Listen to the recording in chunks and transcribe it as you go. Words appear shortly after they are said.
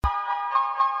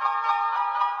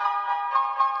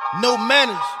No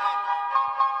manners.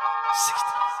 60,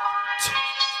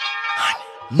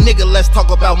 200. Nigga, let's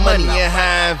talk about money and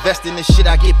how I invest in the shit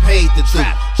I get paid to do.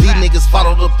 These niggas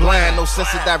follow the blind, no sense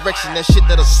of direction, that shit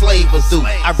that a slave would do.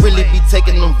 I really be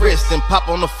taking them risks and pop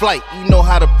on the flight, you know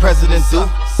how the president do.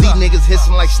 These niggas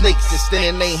hissing like snakes,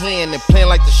 extending their hand and playing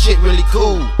like the shit really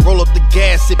cool. Roll up the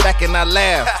gas, sit back and I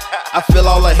laugh. I feel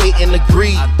all the hate and the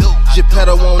greed.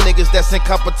 Geppetto on niggas that's in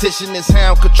competition, is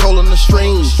how I'm controlling the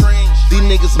strings. These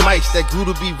niggas mice that grew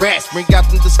to be rats, bring out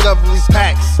them discovery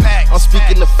packs. I'm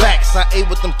speaking the facts, I ate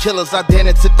with them killers, I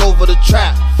then took over the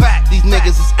trap. These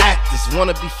niggas is actors,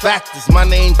 wanna be factors, my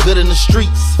name good in the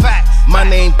streets. My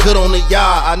name good on the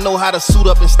yard, I know how to suit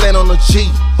up and stand on the G.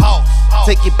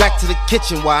 Take it back to the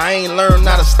kitchen while I ain't learned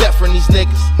how to step from these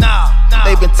niggas.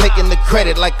 They been taking the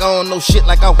credit like I don't know shit,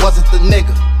 like I wasn't the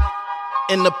nigga.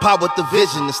 In the pot with the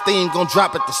vision, the steam gon'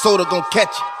 drop it, the soda gon' catch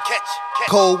it.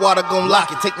 Cold water gon' lock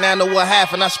it, take 9 over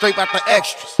half and I scrape out the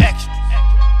extras. I ain't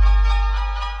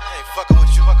fucking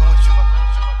with you,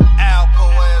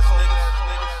 Alpo ass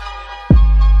niggas,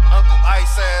 Uncle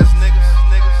Ice ass niggas,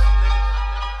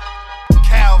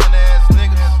 Calvin ass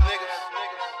niggas.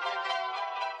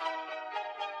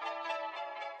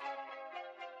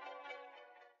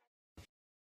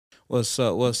 What's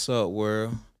up,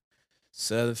 world?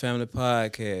 Southern Family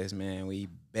Podcast, man. We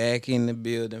back in the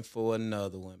building for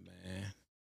another one, man.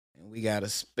 And we got a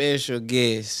special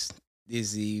guest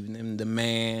this evening, the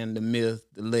man, the myth,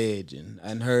 the legend.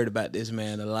 I heard about this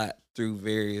man a lot through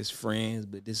various friends,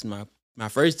 but this is my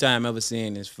first time ever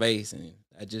seeing his face, and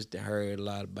I just heard a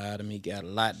lot about him. He got a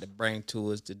lot to bring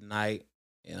to us tonight,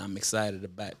 and I'm excited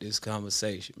about this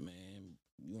conversation, man.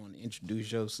 You want to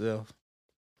introduce yourself?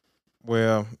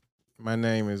 Well, my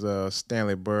name is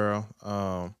Stanley Burrow.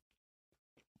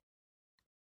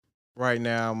 Right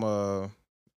now, I'm a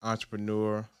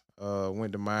entrepreneur.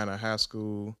 Went to Minor High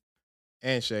School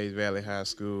and Shades Valley High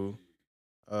School.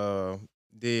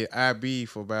 Did IB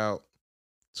for about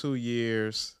 2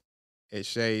 years at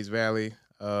Shades Valley.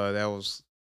 That was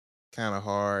kind of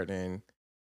hard. And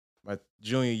my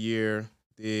junior year,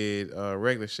 did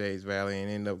regular Shades Valley and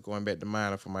ended up going back to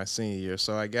Minor for my senior year.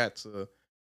 So I got to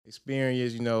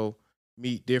experience,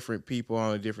 meet different people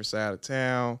on a different side of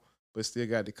town, but still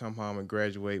got to come home and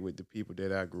graduate with the people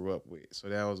that I grew up with. So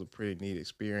that was a pretty neat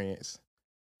experience.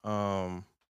 After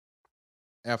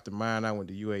mine, I went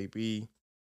to UAB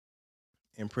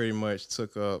and pretty much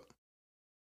took up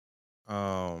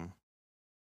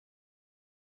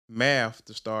math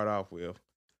to start off with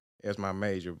as my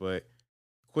major, but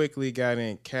quickly got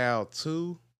in Cal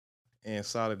 2 and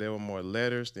saw that there were more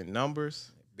letters than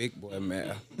numbers. Big boy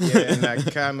math. Yeah, and I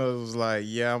kind of was like,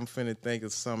 I'm finna think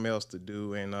of something else to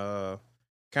do. And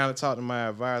kind of talked to my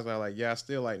advisor, like, I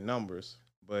still like numbers,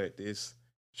 but this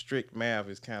strict math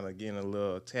is kind of getting a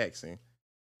little taxing.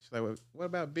 She's like, well, what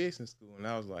about business school? And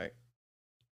I was like,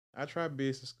 I tried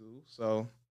business school. So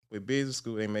with business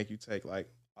school, they make you take like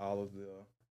all of the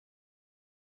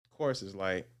courses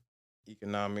like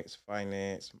economics,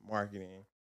 finance, marketing,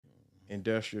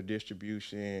 industrial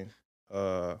distribution,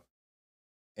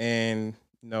 and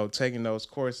taking those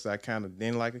courses, I kind of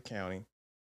didn't like accounting.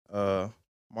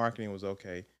 Marketing was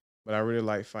okay, but I really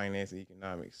liked finance and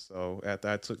economics. So after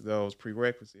I took those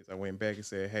prerequisites, I went back and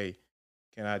said, hey,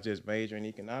 can I just major in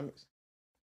economics?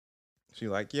 She's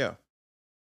like, yeah.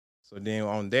 So then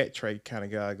on that track, kind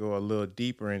of got to go a little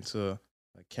deeper into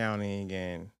accounting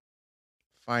and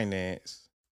finance.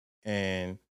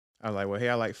 And I was like, well, hey,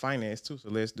 I like finance too, so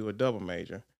let's do a double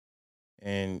major.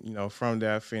 And, from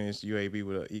there, I finished UAB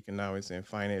with an economics and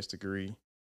finance degree.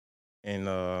 And,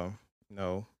 that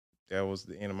was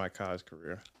the end of my college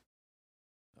career.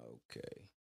 Okay.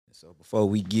 So before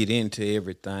we get into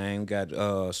everything, got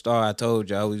Star. I told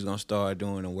y'all we was gonna start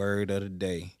doing the word of the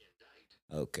day.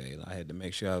 Okay, I had to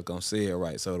make sure I was gonna say it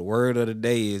right. So the word of the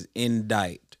day is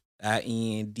indict.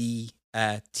 INDITE.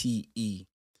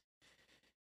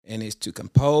 And it's to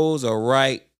compose or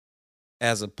write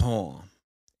as a poem.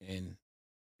 And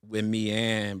when me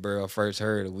and Burrow first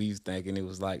heard it, we was thinking it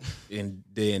was like in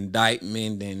the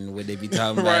indictment and what they be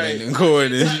talking about in the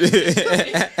court and shit.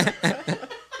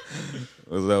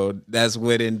 So that's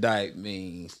what indict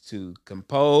means, to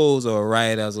compose or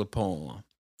write as a poem.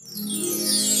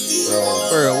 So,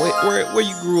 Burrow, where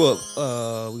you grew up?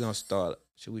 We're gonna start.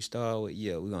 Should we start with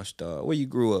we're gonna start. Where you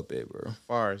grew up at, bro?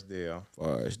 Forestdale.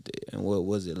 And what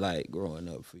was it like growing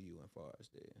up for you in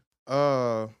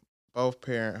Forestdale? Both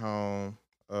parent home.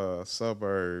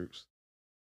 Suburbs.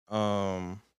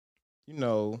 Growing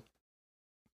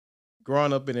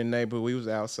up in the neighborhood, we was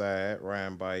outside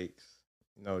riding bikes,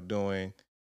 doing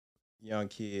young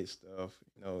kid stuff,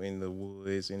 in the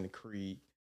woods, in the creek.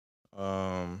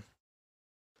 Um,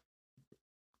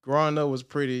 growing up was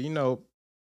pretty,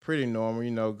 pretty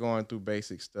normal, going through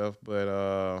basic stuff.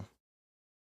 But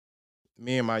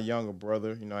me and my younger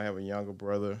brother, I have a younger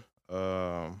brother.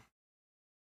 Um,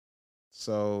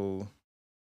 so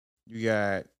you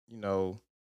got,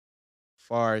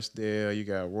 Forestdale, you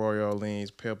got Royal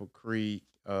Orleans, Pepper Creek,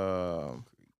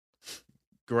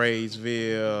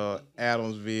 Graysville,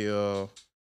 Adamsville,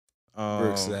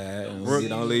 Brookside. And Brook, you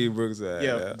don't leave Brookside.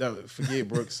 yeah, out. forget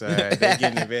Brookside. They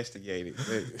getting investigated.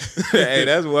 Hey,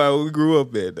 that's why we grew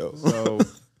up at though. So,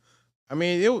 I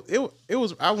mean, it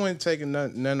was. I wouldn't take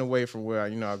none away from where I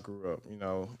grew up. I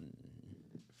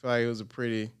feel like it was a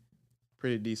pretty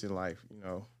decent life.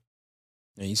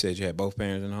 And you said you had both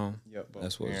parents in the home? Yep. Both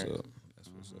That's what's parents. up. That's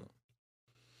what's up.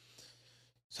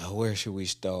 So where should we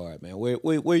start, man?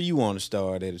 Where you want to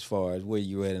start at as far as where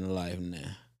you at in life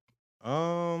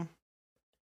now?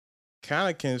 Kind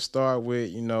of can start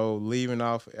with leaving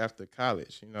off after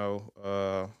college. When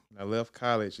I left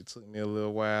college, it took me a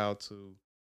little while to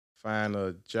find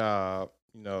a job.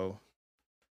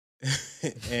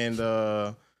 And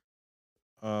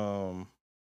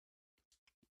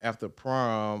after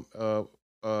prom,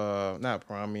 not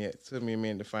prom yet, it took me a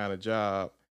minute to find a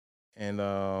job, and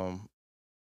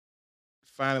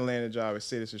finally landed a job at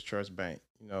Citizens Trust Bank.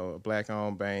 A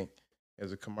black-owned bank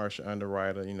as a commercial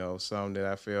underwriter. Something that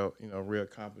I felt real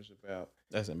accomplished about.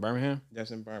 That's in Birmingham?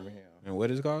 That's in Birmingham. And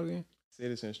what is it called again?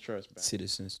 Citizens Trust Bank.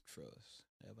 Citizens Trust.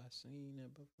 Have I seen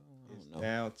that before? I It's don't know.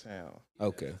 downtown.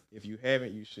 Okay. If you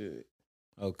haven't, you should.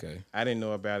 Okay. I didn't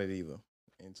know about it either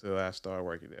until I started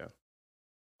working there.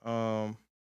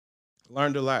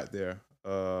 Learned a lot there.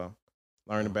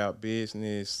 Learned about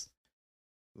business,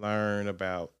 learned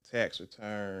about tax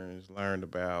returns, learned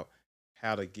about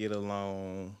how to get a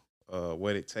loan,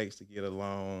 what it takes to get a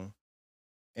loan.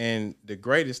 And the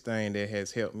greatest thing that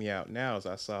has helped me out now is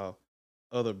I saw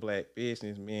other black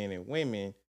businessmen and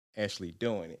women actually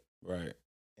doing it. Right.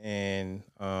 And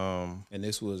And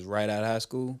this was right out of high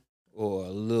school or a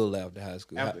little after high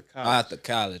school? After college. After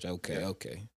college. Okay. Yeah.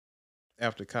 Okay.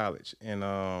 after college. And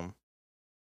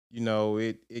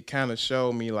it kind of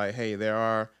showed me like, hey, there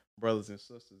are brothers and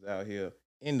sisters out here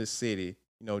in the city,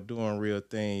 doing real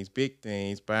things, big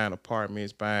things, buying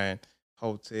apartments, buying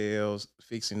hotels,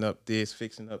 fixing up this,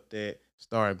 fixing up that,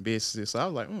 starting businesses. So I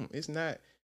was like, it's not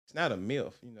a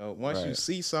myth. Once you Right.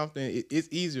 see something, it's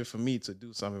easier for me to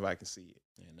do something if I can see it.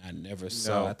 And I never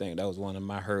saw. know. I think that was one of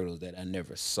my hurdles that I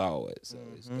never saw it. So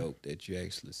it's Mhm. dope that you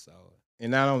actually saw it.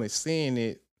 And not only seeing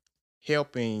it,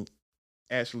 helping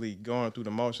actually going through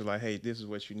the motion, like, hey, this is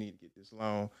what you need to get this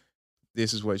loan.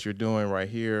 This is what you're doing right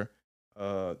here.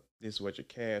 This is what your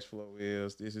cash flow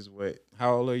is. This is what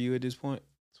How old are you at this point?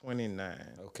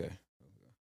 29. Okay.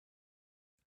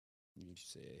 You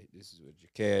said this is what your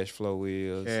cash flow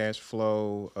is. Cash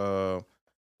flow,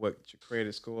 what your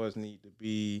credit scores need to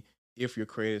be. If your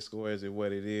credit score isn't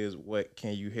what it is, what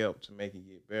can you help to make it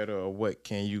get better, or what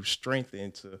can you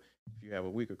strengthen to, if you have a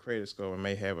weaker credit score and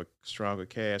may have a stronger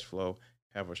cash flow,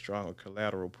 have a stronger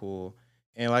collateral pool.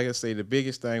 And like I say, the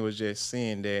biggest thing was just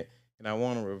seeing that. And I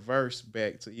want to reverse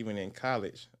back to even in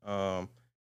college. I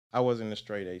wasn't a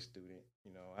straight A student.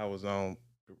 I was on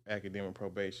academic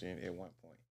probation at one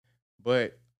point.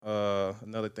 But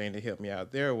another thing that helped me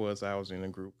out there was I was in a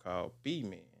group called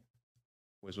B-Men,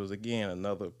 which was, again,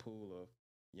 another pool of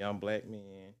young black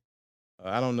men.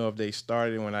 I don't know if they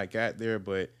started when I got there,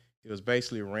 but it was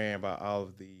basically ran by all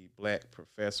of the black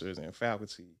professors and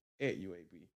faculty at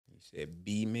UAB. You said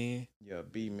B-Man? Yeah,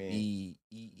 B-Men.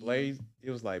 B-E-E? Blaze. It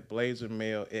was like Blazer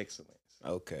Male Excellence.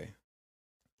 Okay.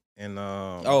 And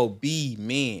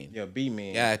B-Men. yeah,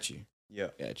 B-Men. Got you. Yeah.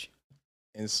 Got you.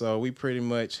 And so we pretty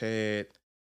much had,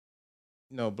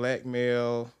 black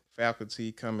male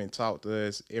faculty come and talk to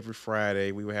us every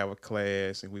Friday. We would have a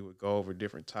class and we would go over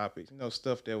different topics,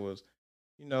 stuff that was,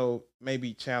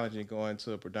 maybe challenging going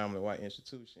to a predominantly white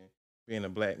institution, being a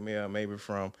black male, maybe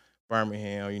from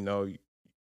Birmingham,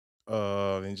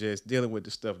 and just dealing with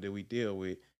the stuff that we deal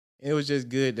with. And it was just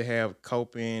good to have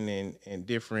coping and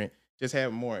different, just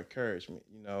have more encouragement,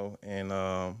 And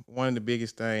one of the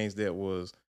biggest things that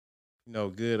was,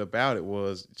 good about it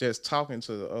was just talking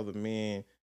to the other men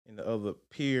and the other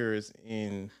peers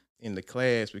in the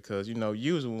class, because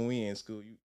usually when we in school,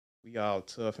 we all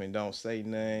tough and don't say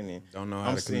nothing, and Don't know how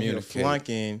I'm to sitting here communicate.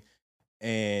 flunking,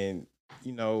 and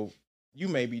you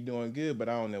may be doing good, but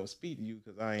I don't ever speak to you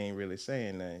because I ain't really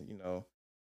saying nothing.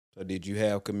 So did you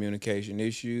have communication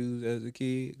issues as a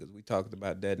kid? Because we talked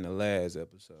about that in the last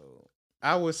episode.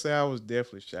 I would say I was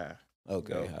definitely shy.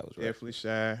 Okay, I was right. Definitely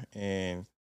shy, and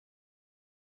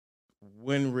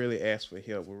wouldn't really ask for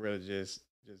help. Would really just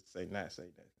just not say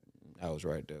that. I was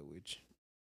right there with you.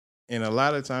 And a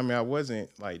lot of time, I wasn't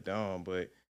like dumb, but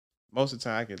most of the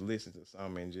time I could listen to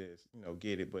something and just,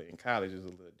 get it. But in college, it's a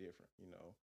little different.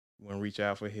 You want to reach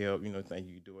out for help. Think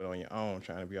you do it on your own,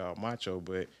 trying to be all macho,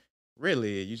 but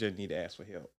really, you just need to ask for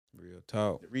help. Real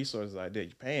talk. The resources are there.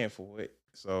 You're paying for it,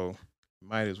 so you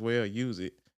might as well use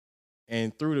it.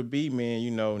 And through the B man,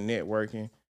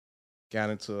 networking, got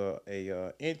into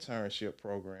a internship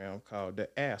program called the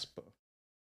ASPA,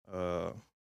 uh,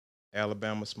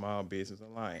 Alabama Small Business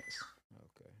Alliance.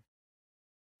 Okay.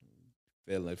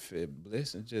 Feeling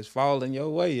blessing just falling your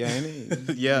way, ain't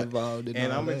it? Yeah. Involved in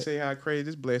And all I'm gonna that. tell you how crazy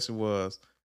this blessing was.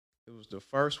 It was the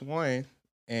first one,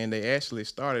 and they actually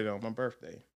started on my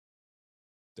birthday,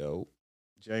 Dope.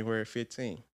 January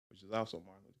 15th, which is also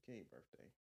Martin Luther King birthday.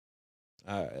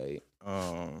 All right.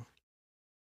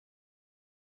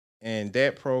 And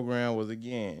that program was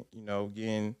again,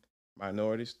 getting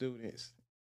minority students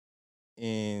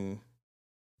in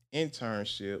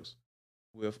internships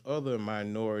with other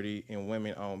minority and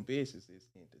women-owned businesses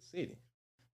in the city.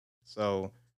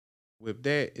 So with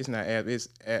that, it's not it's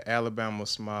Alabama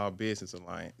Small Business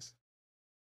Alliance.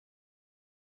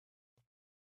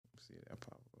 See that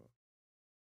pop up.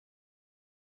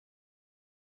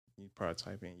 You probably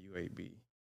type in UAB.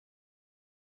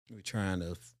 We're trying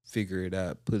to figure it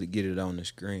out, get it on the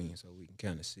screen so we can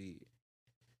kind of see it.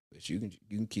 But you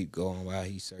can keep going while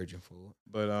he's searching for it.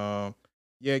 But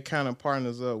yeah, it kind of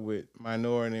partners up with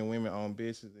minority and women-owned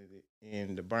businesses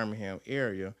in the Birmingham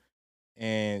area,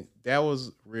 and that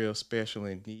was real special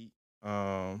and neat.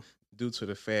 Due to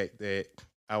the fact that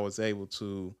I was able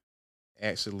to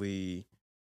actually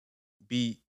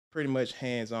be pretty much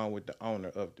hands-on with the owner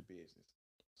of the business.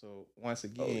 So once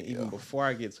again, even before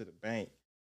I get to the bank,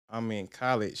 I'm in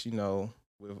college,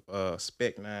 with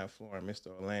Spec 9 Flooring, Mr.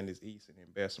 Orlandis Easton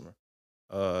in Bessemer,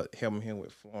 helping him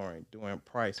with flooring, doing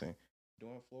pricing,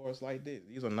 doing floors like this.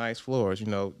 These are nice floors,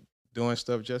 doing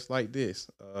stuff just like this.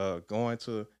 Going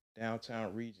to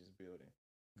downtown Regents building,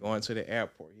 going to the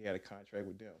airport. He had a contract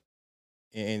with them.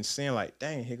 And seeing like,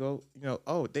 dang, he go,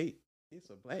 it's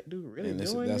a black dude really doing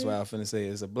that's this? why I was finna say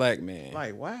it's a black man.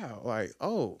 Like, wow. Like,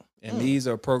 oh. And these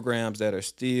are programs that are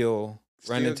still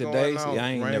running today. See,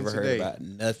 I ain't never heard about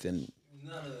nothing.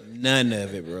 None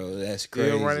of it, bro. That's crazy.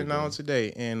 Still running bro. on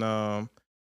today. And that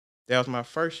was my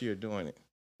first year doing it.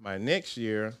 My next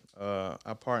year,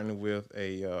 I partnered with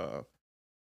a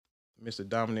Mr.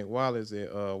 Dominic Wallace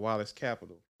at Wallace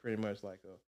Capital, pretty much like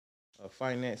a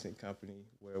financing company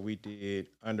where we did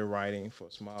underwriting for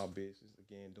small business,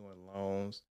 again, doing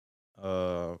loans.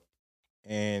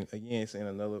 And again, seeing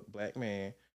another black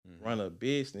man run a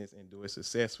business and do it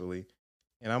successfully.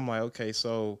 And I'm like, okay,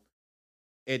 so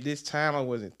at this time, I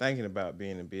wasn't thinking about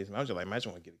being in business. I was just like, man, I just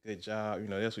want to get a good job.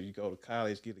 That's when you go to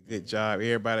college, get a good job.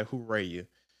 Everybody hooray you.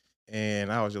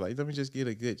 And I was just like, let me just get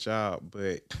a good job.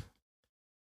 But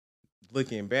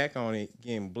looking back on it,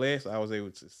 getting blessed, I was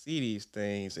able to see these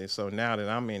things. And so now that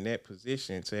I'm in that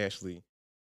position to actually,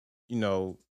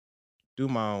 do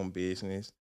my own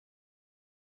business,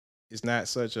 it's not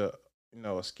such a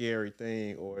scary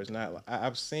thing, or it's not like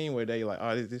I've seen where they like,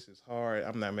 oh, this is hard.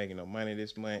 I'm not making no money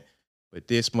this month. But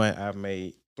this month I've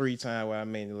made 3 times what I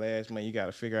made the last month. You got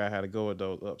to figure out how to go with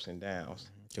those ups and downs.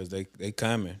 Because they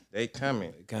coming. They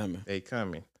coming. They coming. They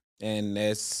coming. And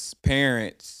as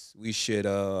parents, we should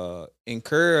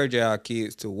encourage our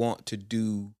kids to want to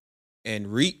do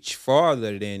and reach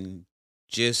farther than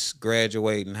just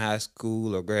graduating high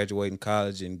school or graduating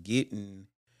college and getting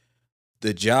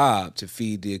the job to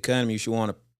feed the economy. You should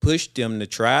want to push them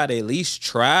to at least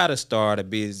try to start a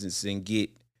business and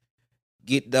get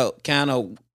the kind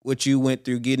of what you went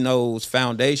through, getting those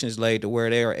foundations laid to where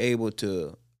they are able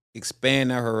to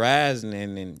expand their horizon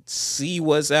and see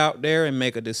what's out there and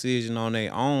make a decision on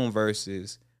their own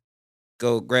versus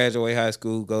go graduate high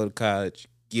school, go to college,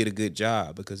 get a good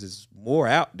job, because it's more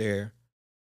out there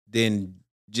than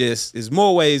it's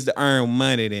more ways to earn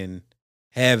money than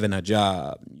having a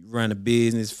job. Run a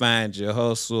business, find your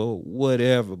hustle,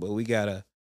 whatever. But we gotta,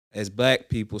 as black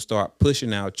people, start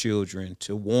pushing our children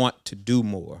to want to do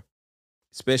more,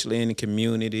 especially in the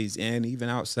communities and even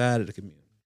outside of the community.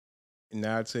 And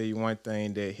I'll tell you one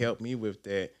thing that helped me with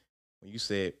that, when you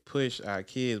said push our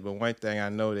kids, but one thing I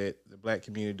know that the black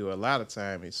community do a lot of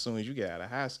time, as soon as you get out of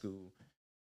high school,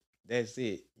 that's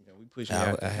it. We push you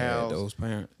out the house. Those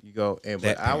parents. You go,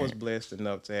 but I was blessed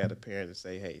enough to have a parent to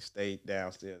say, hey, stay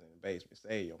downstairs in the basement,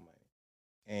 save your money.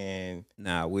 And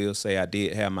now I will say I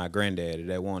did have my granddaddy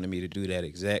that wanted me to do that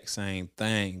exact same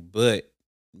thing, but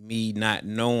me not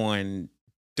knowing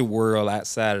the world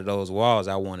outside of those walls.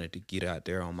 I wanted to get out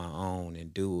there on my own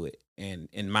and do it. And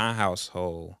in my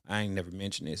household, I ain't never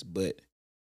mentioned this, but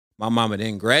my mama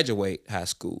didn't graduate high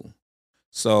school.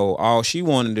 So all she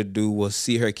wanted to do was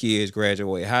see her kids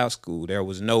graduate high school. There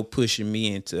was no pushing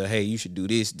me into, hey, you should do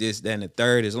this, this, that, and the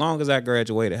third. As long as I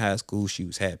graduated high school, she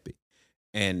was happy.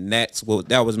 And that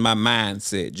was my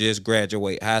mindset. Just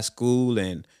graduate high school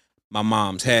and my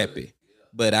mom's happy.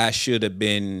 But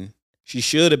she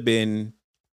should have been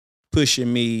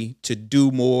pushing me to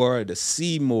do more, to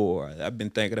see more. I've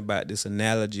been thinking about this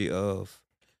analogy of,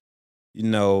 the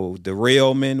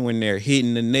railmen when they're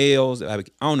hitting the nails. I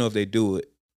don't know if they do it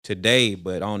today,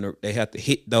 but they have to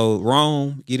hit those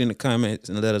wrong. Get in the comments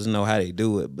and let us know how they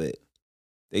do it. But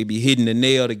they be hitting the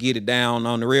nail to get it down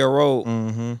on the railroad.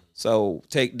 Mm-hmm. So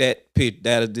take that pitch,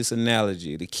 that is this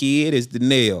analogy. The kid is the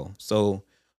nail. So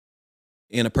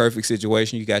in a perfect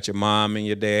situation, you got your mom and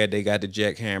your dad, they got the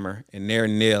jackhammer, and they're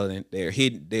nailing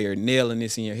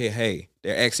this in your head. Hey,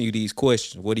 they're asking you these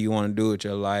questions. What do you want to do with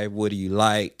your life? What do you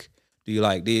like? Do you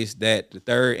like this, that, the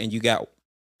third? And you got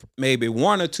maybe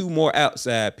one or two more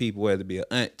outside people, whether it be an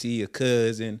auntie, a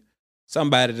cousin,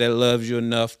 somebody that loves you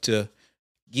enough to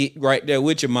get right there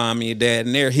with your mom and your dad,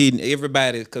 and they're hitting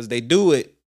everybody because they do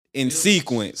it in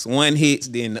sequence. One hits,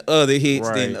 then the other hits,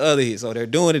 then the other hits. So they're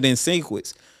doing it in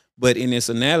sequence. But in this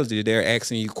analogy, they're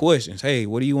asking you questions. Hey,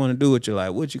 what do you want to do with your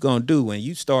life? What you gonna do when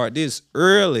you start this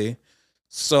early?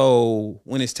 So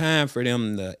when it's time for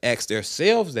them to ask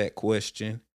themselves that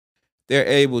question, they're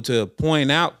able to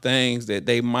point out things that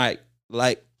they might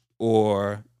like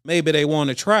or maybe they want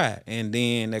to try. And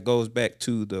then that goes back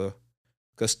to the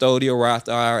custodial Roth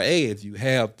IRA. If you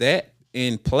have that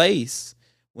in place,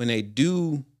 when they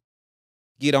do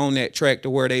get on that track to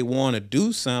where they want to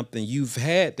do something, you've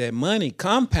had that money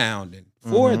compounding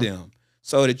for them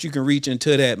so that you can reach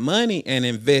into that money and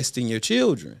invest in your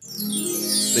children.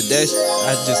 But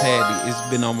it's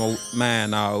been on my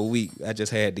mind all week. I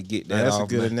just had to get that That's off. a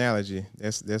good analogy.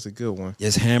 That's a good one.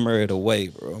 Just hammer it away,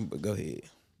 bro. But go ahead.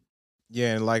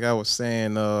 Yeah, and like I was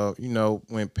saying,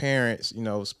 when parents,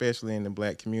 especially in the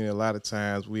Black community, a lot of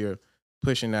times we are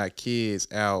pushing our kids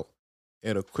out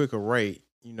at a quicker rate,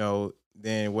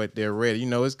 than what they're ready.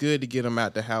 It's good to get them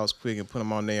out the house quick and put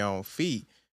them on their own feet.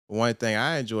 But one thing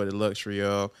I enjoy the luxury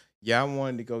of, I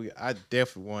wanted to go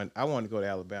to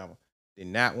Alabama. Did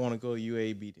not want to go to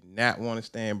UAB. Did not want to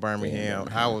stay in Birmingham.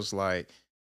 I was like,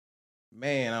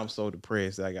 man, I'm so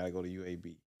depressed that I got to go to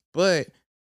UAB. But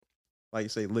like you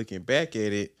say, looking back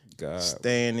at it,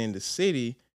 staying in the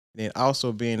city, then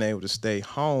also being able to stay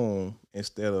home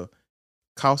instead of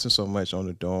costing so much on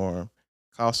the dorm,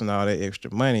 costing all that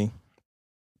extra money,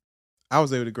 I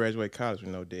was able to graduate college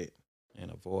with no debt.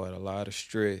 And avoid a lot of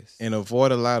stress.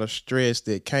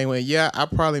 That came with. Yeah, I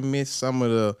probably missed some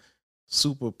of the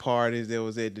super parties that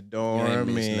was at the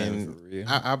dorm, and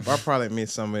I probably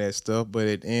missed some of that stuff. But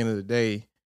at the end of the day,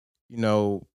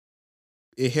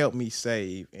 it helped me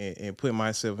save and put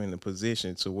myself in a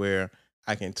position to where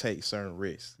I can take certain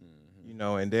risks.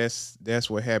 And that's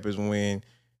what happens when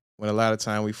a lot of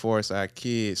time we force our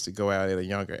kids to go out at a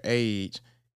younger age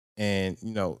and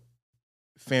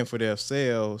fend for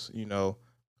themselves.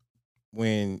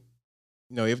 When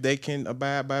if they can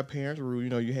abide by parents' rule,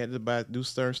 you had to do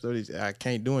certain studies. I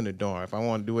can't do in the dorm. If I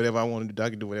want to do whatever I want to do,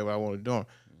 I can do whatever I want to do.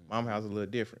 Mom house is a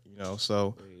little different,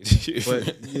 So,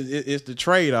 but it's the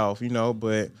trade off,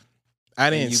 But I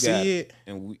didn't see it,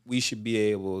 and we should be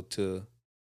able to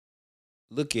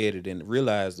look at it and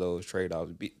realize those trade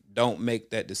offs. Don't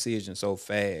make that decision so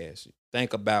fast.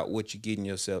 Think about what you're getting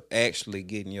yourself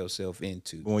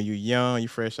into. When you're young, you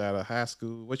fresh out of high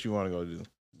school, what you want to go do?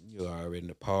 You already in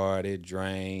the party,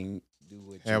 drink, do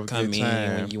what Have you a come good in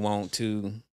time when you want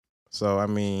to.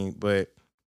 So, but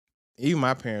even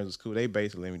my parents was cool. They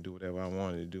basically let me do whatever I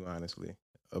wanted to do, honestly.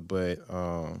 But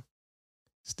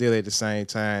still at the same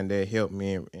time, that helped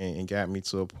me and got me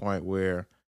to a point where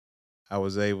I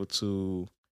was able to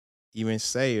even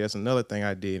save. That's another thing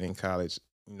I did in college,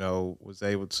 was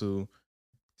able to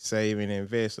save and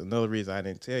invest. Another reason I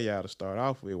didn't tell y'all to start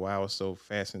off with why I was so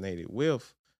fascinated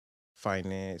with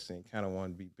finance and kind of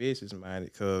wanted to be business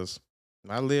minded, because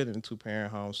I lived in a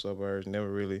 2-parent home, suburbs, never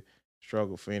really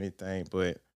struggled for anything,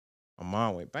 but my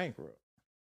mom went bankrupt.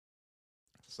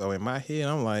 So in my head,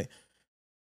 I'm like,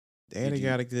 Daddy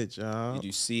got a good job. Did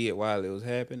you see it while it was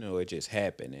happening, or it just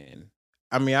happened?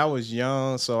 I mean, I was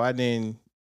young, so I didn't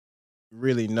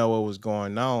really know what was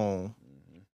going on.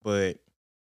 But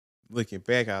looking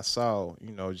back, I saw,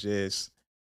 just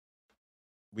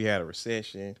we had a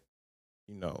recession,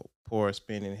 poor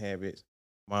spending habits.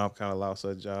 Mom kind of lost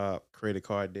her job, credit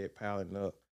card debt piling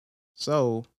up.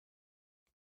 So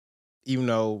even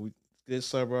though good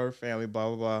suburb family, blah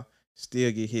blah blah,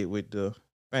 still get hit with the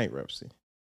bankruptcy.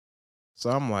 So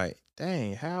I'm like,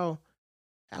 dang, how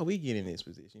we get in this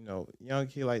position? You know, young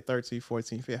kid like 13,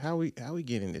 14, 15, how we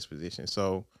get in this position?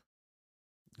 So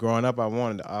growing up, I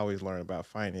wanted to always learn about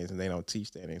finance, and they don't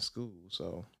teach that in school.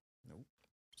 So Nope.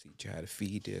 Teach you how to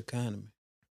feed the economy.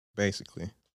 basically,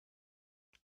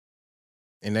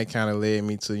 and that kind of led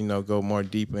me to go more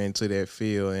deeper into that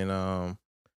field. And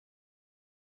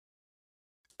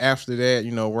after that,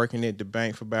 working at the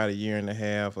bank for about a year and a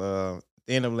half,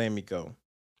 they ended up letting me go.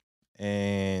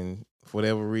 And for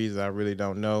whatever reason, I really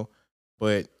don't know,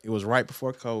 but it was right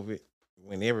before COVID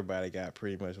when everybody got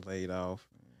pretty much laid off.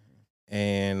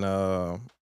 And about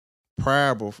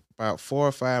 4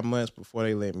 or 5 months before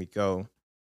they let me go,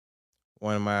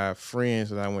 one of my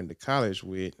friends that I went to college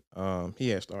with, he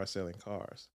had started selling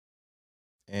cars.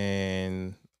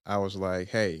 And I was like,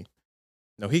 hey,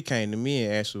 no, he came to me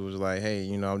and actually was like,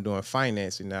 hey, I'm doing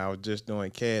financing now. I was just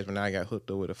doing cash, but now I got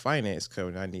hooked up with a finance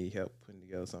company. I need help putting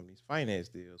together some of these finance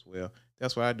deals. Well,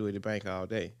 that's what I do at the bank all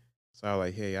day. So I was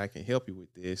like, hey, I can help you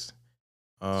with this.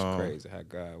 It's crazy how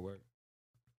God works.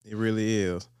 It really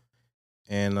is.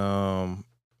 And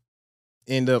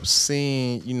end up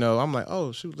seeing, I'm like,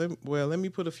 oh shoot, let me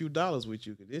put a few dollars with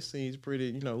you, because this seems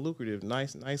pretty, lucrative,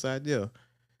 nice idea.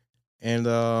 And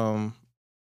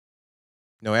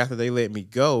after they let me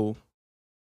go,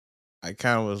 I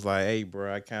kind of was like, hey,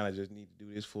 bro, I kind of just need to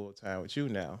do this full time with you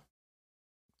now.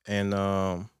 And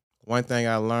one thing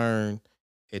I learned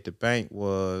at the bank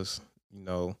was,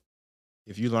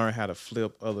 if you learn how to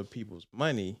flip other people's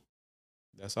money,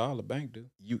 That's all the bank do.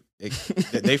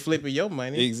 they flipping your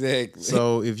money. Exactly.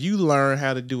 So if you learn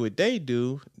how to do what they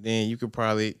do, then you could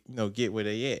probably, get where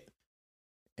they at.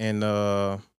 And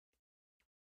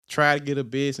try to get a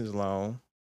business loan,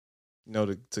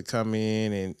 to come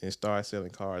in and start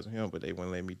selling cars with him, but they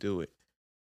wouldn't let me do it.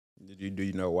 Do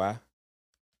you know why?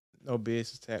 No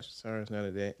business tax returns, none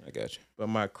of that. I got you. But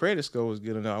my credit score was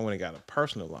good enough. I went and got a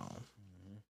personal loan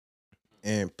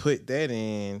and put that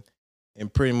in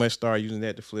and pretty much started using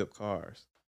that to flip cars.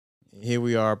 And here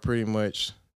we are pretty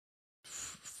much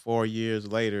 4 years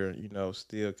later,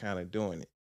 still kind of doing it.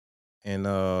 And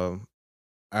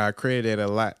I credited a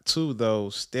lot to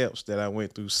those steps that I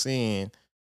went through, seeing,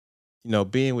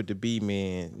 being with the B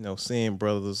men, seeing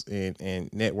brothers and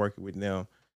networking with them,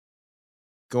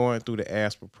 going through the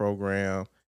ASPA program,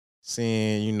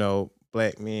 seeing,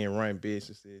 black men run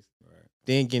businesses, Right.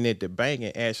 then getting at the bank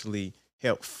and actually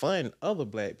help fund other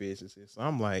black businesses. So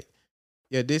I'm like,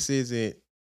 yeah, this isn't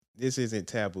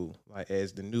taboo. Like,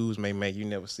 as the news may make, you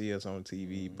never see us on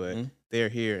TV, but they're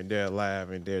here and they're alive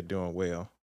and they're doing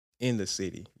well in the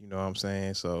city. You know what I'm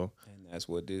saying? So, And that's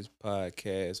what this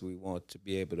podcast, we want to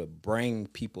be able to bring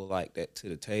people like that to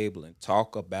the table and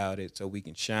talk about it, so we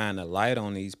can shine a light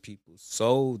on these people,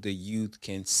 so the youth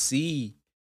can see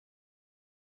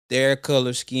their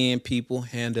color skinned people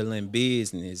handling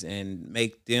business and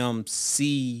make them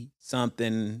see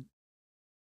something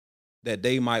that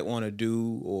they might want to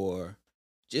do, or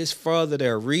just further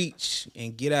their reach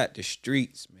and get out the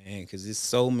streets, man, because there's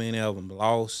so many of them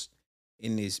lost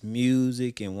in this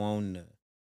music and wanting to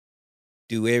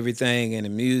do everything in the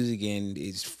music, and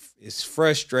it's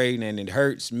frustrating and it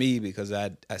hurts me because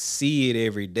I see it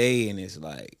every day, and it's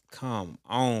like, come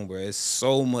on, bro. It's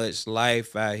so much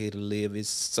life out here to live. It's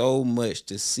so much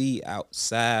to see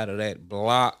outside of that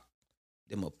block,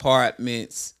 them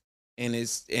apartments, and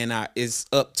it's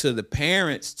up to the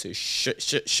parents to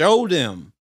show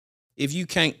them. If you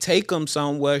can't take them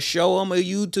somewhere, show them a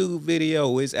YouTube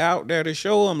video. It's out there to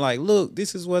show them, like, look,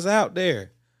 this is what's out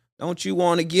there. Don't you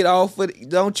want to get off of it?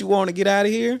 Don't you want to get out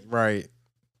of here? right.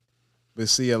 But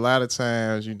see, a lot of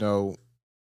times,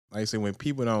 like I said, when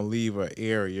people don't leave an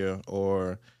area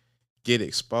or get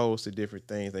exposed to different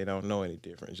things, they don't know any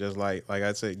different. Just like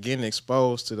I said, getting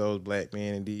exposed to those black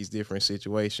men in these different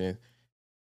situations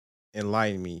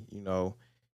enlightened me.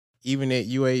 Even at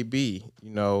UAB,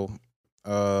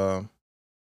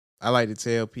 I like to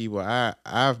tell people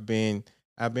I've been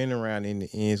around in the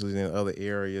Insleys and other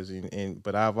areas,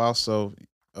 but I've also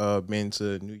been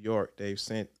to New York. They've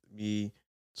sent me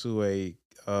to a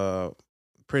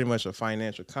pretty much a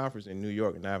financial conference in New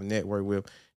York, and I've networked with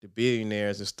the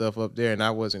billionaires and stuff up there, and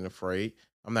I wasn't afraid.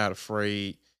 I'm not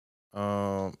afraid,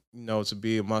 to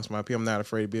be amongst my people. I'm not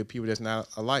afraid to be with people that's not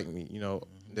like me,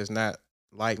 that's not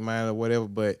like mine or whatever.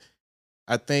 But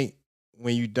I think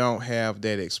when you don't have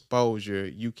that exposure,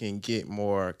 you can get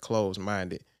more closed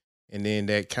minded. And then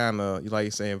that kind of, like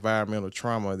you say, environmental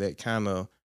trauma, that kind of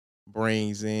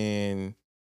brings in,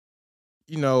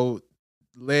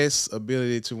 less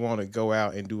ability to want to go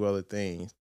out and do other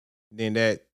things. then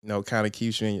that kind of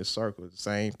keeps you in your circle. The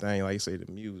same thing, like you say,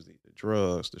 the music, the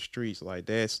drugs, the streets, like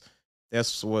that's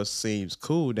what seems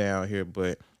cool down here.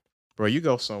 But bro, you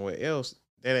go somewhere else,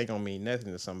 that ain't gonna mean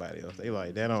nothing to somebody else. They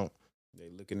like that don't They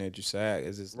looking at your side.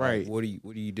 It's just like, right. what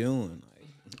are you doing? Like,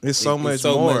 It's so much it's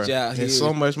so more. much out here. It's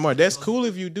so much more. That's cool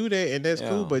if you do that, and that's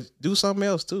cool. Yeah. But do something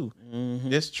else too. Mhm.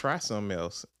 Just try something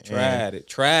else. Try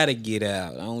to get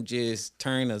out. Don't just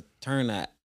turn a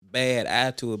bad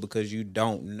eye to it because you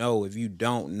don't know. If you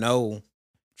don't know,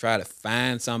 try to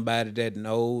find somebody that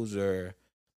knows, or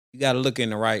you got to look in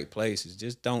the right places.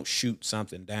 Just don't shoot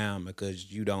something down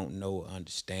because you don't know or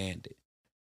understand it.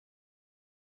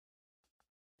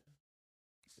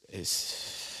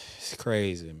 It's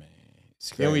crazy, man.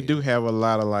 It's crazy. Then we do have a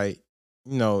lot of like,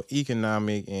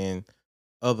 economic and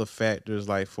other factors.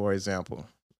 Like, for example,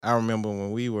 I remember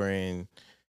when we were in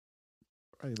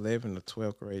probably 11th or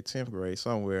 12th grade, 10th grade,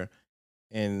 somewhere,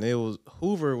 and it was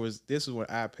this is when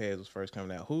iPads was first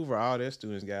coming out. Hoover, all their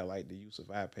students got like the use of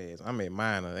iPads. I mean,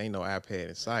 mine, there ain't no iPad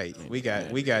in sight. We got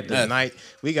the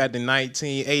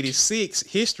 1986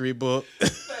 history book.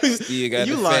 You got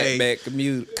You the like-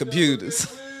 fatback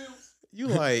computers. You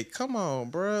like, come on,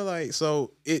 bro. Like,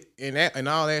 so in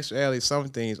all actuality, some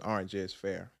things aren't just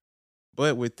fair.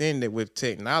 But with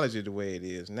technology the way it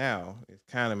is now, it's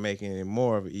kind of making it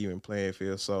more of an even playing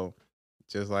field. So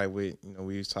just like we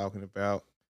was talking about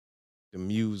the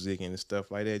music and the stuff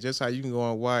like that, just how you can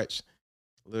go and watch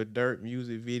Lil Durk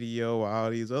music video or all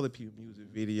these other people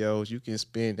music videos, you can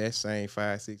spend that same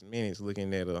 5-6 minutes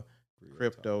looking at a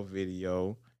crypto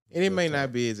video, and it may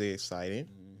not be as exciting.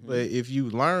 But if you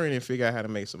learn and figure out how to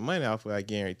make some money off of it, I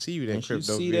guarantee you that Once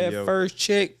crypto you see video. that first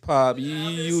check pop,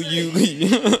 you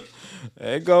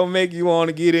that gonna make you want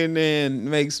to get in there and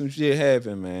make some shit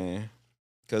happen, man.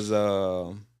 Cause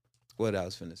what I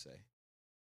was finna say?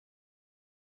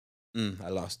 I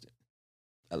lost it.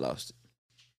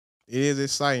 It is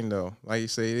exciting though. Like you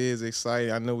say, it is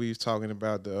exciting. I know we was talking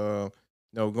about the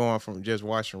going from just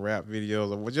watching rap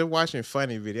videos or just watching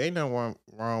funny videos. Ain't nothing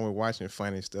wrong with watching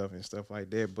funny stuff and stuff like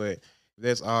that. But if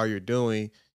that's all you're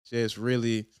doing, just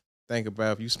really think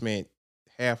about if you spent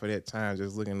half of that time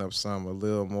just looking up something a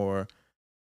little more.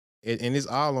 And it's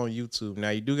all on YouTube. Now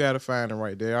you do gotta find them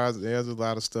right there. There's a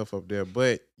lot of stuff up there,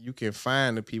 but you can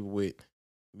find the people with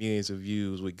millions of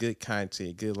views, with good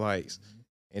content, good likes.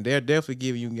 And they're definitely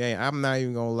giving you game. I'm not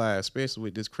even gonna lie, especially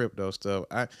with this crypto stuff.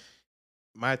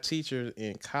 My teacher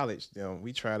in college,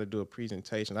 we tried to do a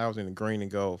presentation. I was in the Green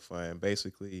and Gold Fund,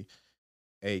 basically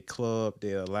a club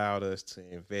that allowed us to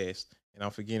invest. And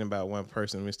I'm forgetting about one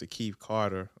person, Mr. Keith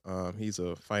Carter. He's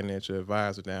a financial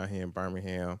advisor down here in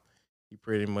Birmingham. He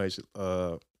pretty much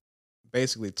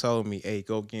basically told me, hey,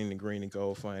 go get in the Green and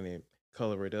Gold Fund and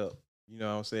color it up. You know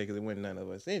what I'm saying? Because there wasn't none of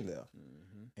us in there.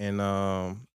 And,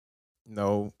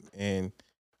 and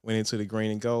went into the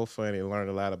Green and Gold Fund and learned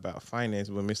a lot about finance.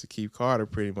 But Mr. Keith Carter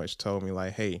pretty much told me,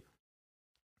 like, hey,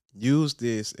 use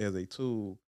this as a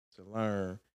tool to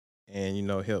learn and,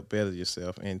 help better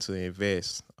yourself and to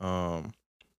invest. At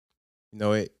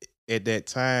that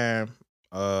time,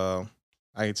 I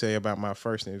can tell you about my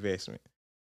first investment.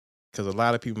 Because a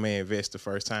lot of people may invest the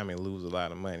first time and lose a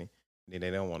lot of money. Then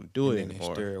they don't want to do it anymore.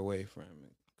 They stray away from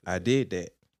it. I did that.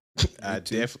 I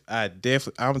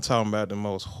definitely, I'm talking about the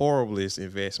most horriblest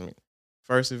investment.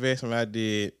 First investment I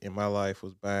did in my life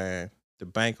was buying the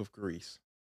Bank of Greece.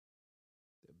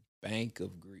 The Bank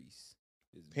of Greece.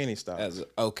 Penny stocks.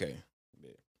 Okay.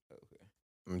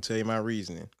 Let me tell you my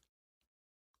reasoning.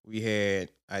 I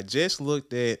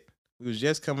we was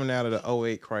just coming out of the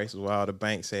 2008 crisis where all the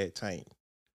banks had tanked.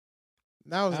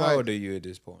 And I was How old are you at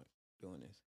this point doing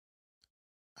this?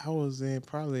 I was in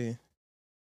probably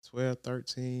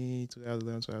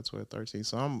 2011, 12, 13.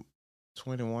 So I'm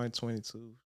 21,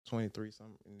 22, 23,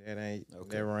 something in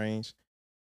that range.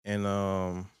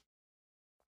 And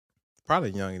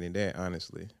probably younger than that,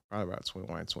 honestly. Probably about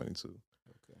 21, 22.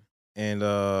 Okay. And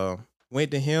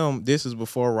went to him. This is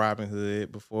before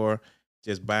Robinhood, before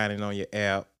just buying it on your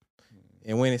app.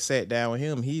 And when it sat down with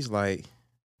him, he's like,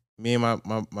 me and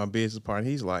my business partner,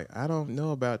 he's like, I don't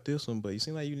know about this one, but you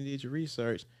seem like you did your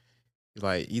research. He's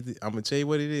like, either I'm gonna tell you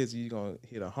what it is. You're gonna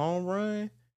hit a home run,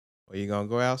 or you're gonna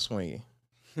go out swinging.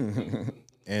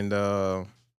 And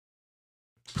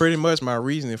pretty much my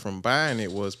reasoning from buying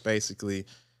it was basically,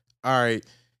 all right,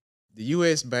 the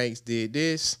U.S. banks did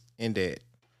this and that.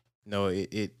 No,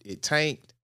 it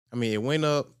tanked. I mean, it went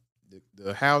up.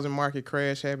 The housing market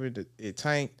crash happened. It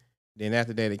tanked. Then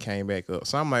after that, it came back up.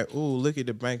 So I'm like, ooh, look at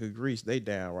the Bank of Greece. They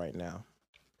down right now.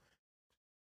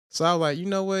 So I was like, you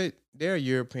know what? They're a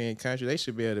European country. They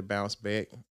should be able to bounce back.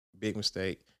 Big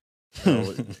mistake.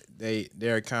 So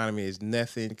their economy is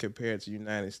nothing compared to the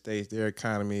United States. Their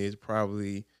economy is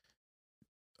probably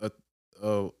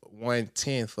a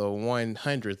 1/10 or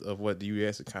 1/100th of what the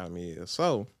U.S. economy is.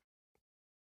 So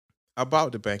I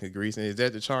bought the Bank of Greece, and is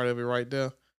that the chart of it right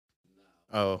there?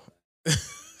 Oh,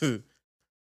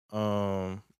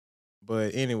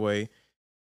 but anyway,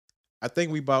 I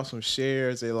think we bought some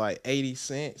shares at like 80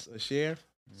 cents a share.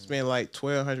 Spent like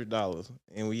 $1,200,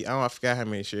 and I forgot how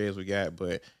many shares we got,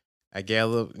 but I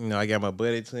got I got my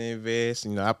buddy to invest.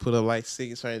 I put up like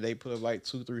 600. They put up like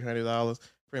 $200-300.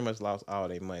 Pretty much lost all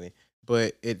their money,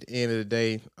 but at the end of the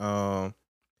day, it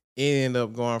ended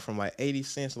up going from like 80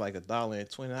 cents to like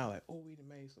 $1.20. Like, oh, we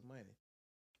made some money.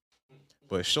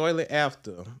 But shortly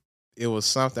after, it was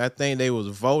something. I think they was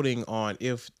voting on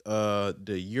if the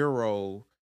euro,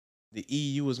 the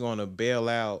EU was going to bail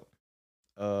out.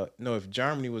 No, if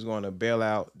Germany was going to bail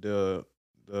out the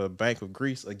Bank of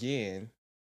Greece again,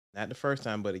 not the first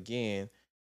time, but again,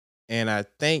 and I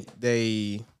think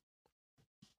they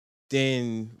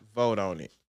didn't vote on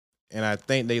it, and I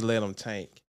think they let them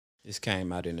tank. This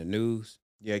came out in the news.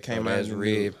 Yeah, it came out in the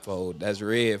news. That's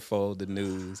Redfold, the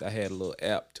news. I had a little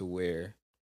app to where,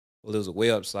 well, it was a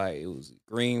website. It was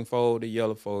green folder,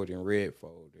 yellow folder, and red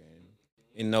folder. And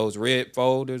in those red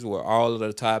folders were all of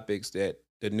the topics that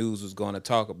the news was going to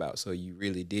talk about. So you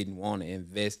really didn't want to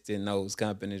invest in those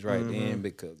companies right then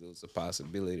because it was a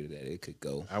possibility that it could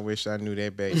go. I wish I knew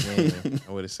that back then.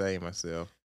 I would have saved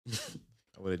myself.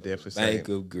 I would have definitely saved. Bank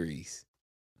of Greece.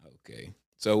 Okay.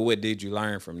 So what did you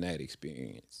learn from that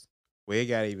experience? Well, it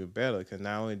got even better because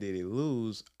not only did it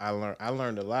lose, I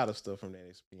learned a lot of stuff from that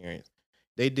experience.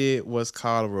 They did what's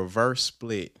called a reverse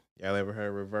split. Y'all ever heard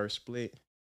of reverse split?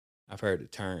 I've heard the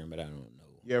term, but I don't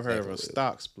know. You ever heard of a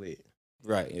stock split?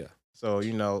 Right, yeah. So,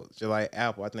 just like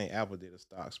Apple, I think Apple did a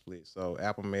stock split. So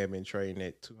Apple may have been trading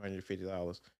at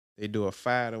 $250. They do a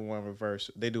 5-to-1 reverse.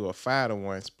 They do a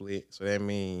 5-to-1 split. So that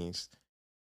means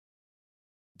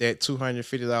that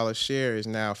 $250 share is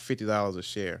now $50 a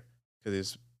share because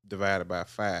it's divided by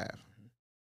 5.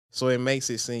 So it makes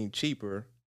it seem cheaper,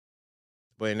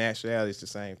 but in actuality, it's the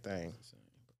same thing.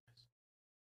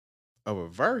 A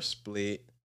reverse split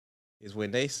is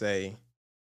when they say,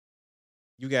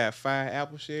 you got 5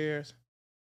 Apple shares,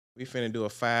 we finna do a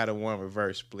 5-to-1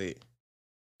 reverse split.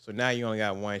 So now you only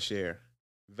got 1 share,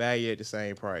 value at the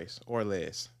same price or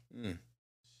less.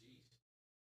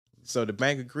 So the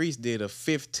Bank of Greece did a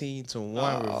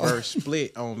 15-to-1 reverse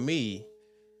split on me.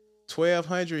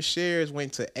 1,200 shares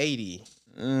went to 80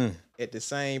 at the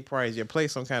same price. You play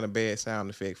some kind of bad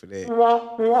sound effect for that.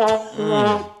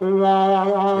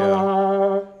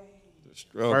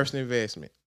 Yeah. First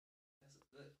investment.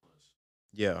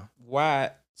 Yeah.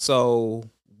 Why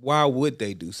would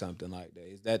they do something like that?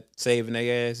 Is that saving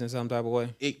their ass in some type of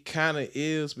way? It kind of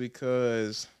is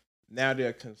because now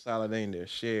they're consolidating their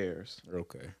shares.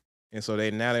 Okay. And so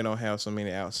they don't have so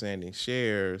many outstanding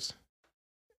shares.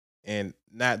 And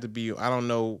not to be, I don't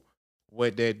know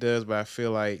what that does, but I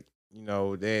feel like,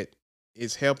 that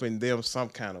it's helping them some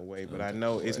kind of way. But I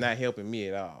know it's not helping me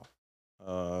at all.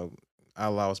 I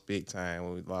lost big time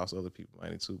when we lost other people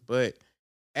money too. But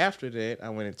after that, I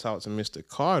went and talked to Mr.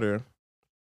 Carter.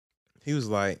 He was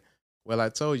like, well, I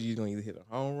told you you're going to either hit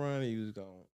a home run or you was going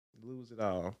to lose it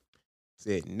all.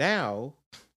 Said now,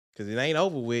 because it ain't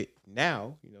over with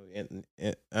now, and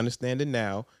understand it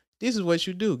now, this is what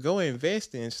you do. Go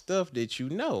invest in stuff that you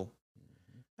know.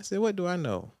 I said, what do I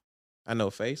know? I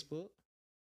know Facebook.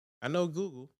 I know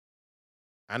Google.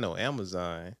 I know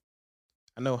Amazon.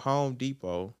 I know Home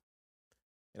Depot.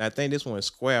 And I think this when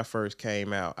Square first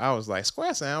came out, I was like,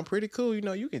 Square sound pretty cool.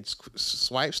 You can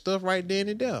swipe stuff right then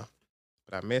and there.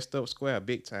 But I messed up Square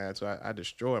big time, so I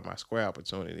destroyed my Square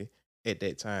opportunity at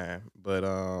that time. But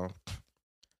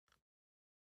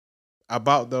I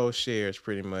bought those shares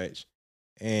pretty much.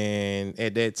 And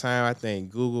at that time, I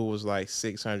think Google was like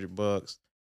 $600.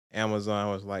 Amazon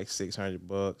was like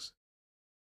 $600.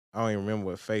 I don't even remember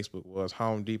what Facebook was.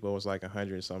 Home Depot was like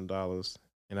 $100 and some.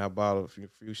 And I bought a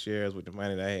few shares with the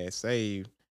money that I had saved.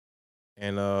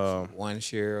 And one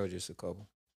share or just a couple?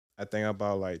 I think I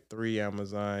bought like 3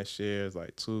 Amazon shares,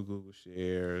 like 2 Google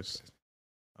shares,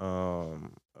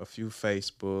 a few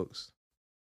Facebooks,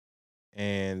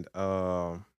 and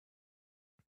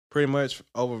pretty much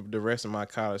over the rest of my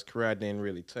college career, I didn't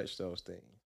really touch those things.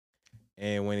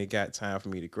 And when it got time for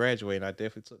me to graduate, and I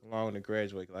definitely took long to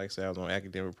graduate. Like I said, I was on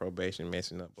academic probation,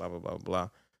 messing up, blah, blah, blah, blah.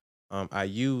 I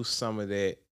used some of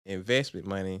that investment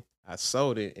money. I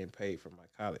sold it and paid for my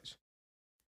college,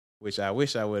 which I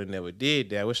wish I would have never did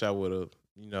that. I wish I would have,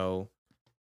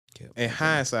 in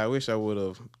hindsight, I wish I would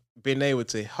have been able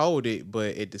to hold it,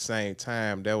 but at the same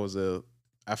time,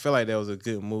 I feel like that was a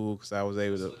good move because I was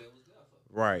able to,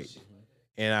 right.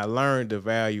 And I learned the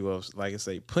value of, like I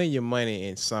say, putting your money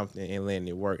in something and letting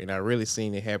it work. And I really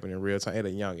seen it happen in real time at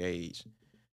a young age.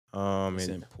 It's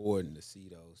And important to see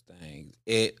those things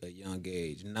at a young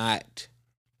age, not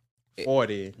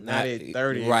 40, not at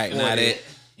 30, right? and Not 40. at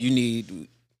you need to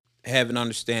have an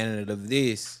understanding of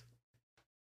this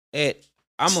at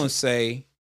I'm gonna say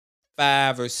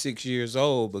 5 or 6 years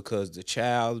old because the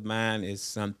child's mind is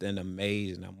something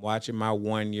amazing. I'm watching my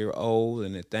 1 year old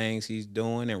and the things he's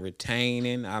doing and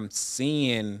retaining. I'm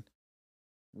seeing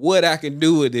what I can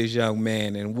do with this young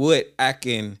man and what I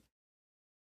can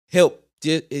help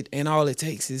and all it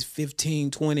takes is 15,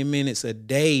 20 minutes a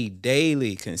day,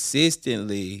 daily,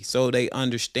 consistently, so they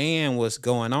understand what's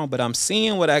going on. But I'm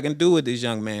seeing what I can do with this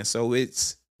young man. So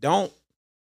it's don't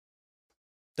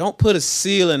put a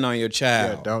ceiling on your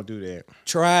child. Yeah, don't do that.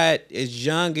 Try it as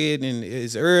young and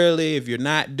as early. If you're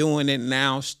not doing it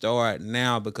now, start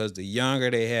now, because the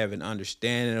younger they have an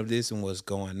understanding of this and what's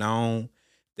going on,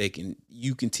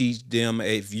 you can teach them.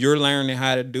 If you're learning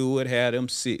how to do it, have them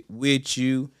sit with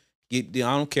you. I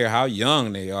don't care how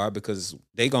young they are, because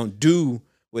they gonna do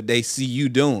what they see you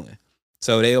doing.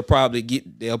 So they'll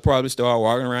probably start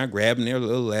walking around grabbing their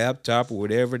little laptop or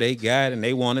whatever they got, and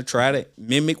they want to try to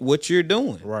mimic what you're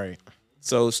doing. Right.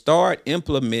 So start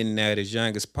implementing that as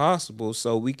young as possible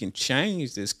so we can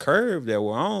change this curve that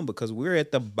we're on, because we're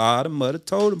at the bottom of the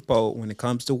totem pole when it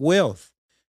comes to wealth.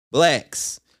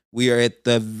 Blacks, we are at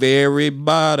the very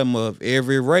bottom of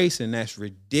every race, and that's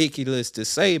ridiculous to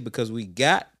say, because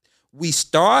we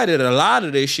started a lot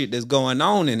of this shit that's going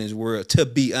on in this world, to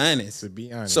be honest.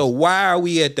 So why are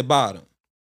we at the bottom?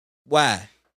 Why?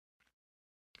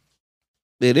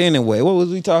 But anyway, what was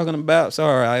we talking about?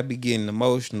 Sorry, I be getting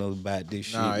emotional about this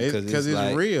shit. Because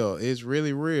it's real. It's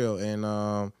really real.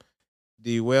 And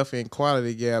the wealth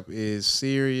inequality gap is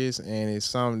serious, and it's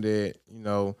something that,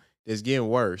 that's getting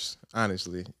worse,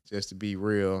 honestly, just to be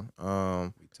real.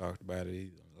 We talked about it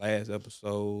in the last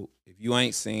episode. If you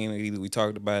ain't seen it, either we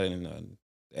talked about it in the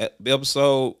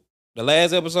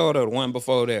last episode or the one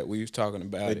before that, we was talking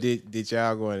about it. Did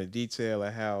y'all go into detail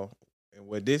of how, and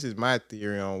what this is my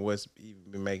theory on what's even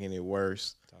been making it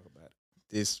worse. Talk about it.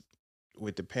 This,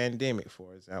 with the pandemic,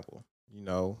 for example,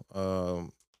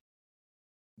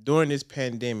 during this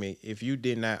pandemic, if you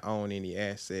did not own any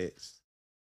assets,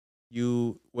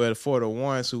 for the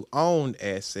ones who owned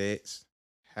assets,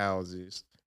 houses,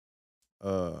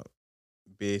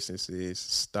 businesses,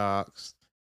 stocks,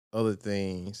 other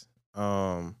things,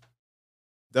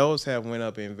 those have went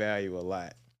up in value a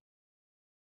lot.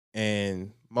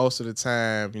 And most of the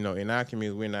time, in our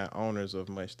community, we're not owners of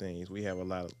much things. We have a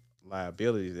lot of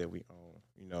liabilities that we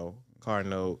own, car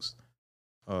notes,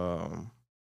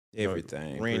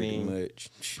 everything, renting,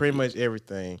 pretty much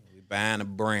everything. We buying a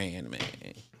brand, man.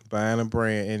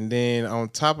 And then on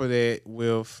top of that,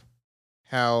 with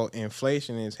how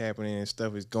inflation is happening and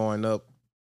stuff is going up,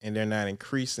 and they're not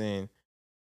increasing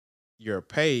your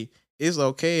pay. It's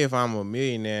okay if I'm a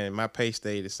millionaire and my pay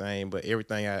stayed the same, but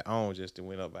everything I own just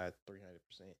went up by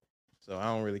 300%. So I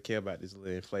don't really care about this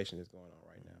little inflation that's going on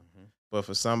right now. Mm-hmm. But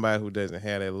for somebody who doesn't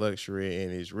have that luxury,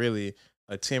 and it's really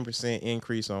a 10%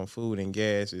 increase on food and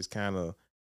gas, is kind of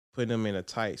putting them in a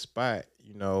tight spot.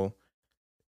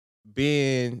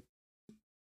 Being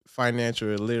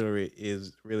financially illiterate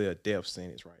is really a death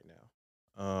sentence right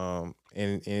now.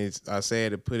 And it's, I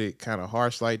said to put it kind of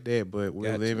harsh like that, but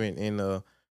we're living in a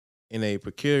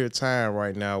peculiar time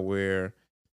right now where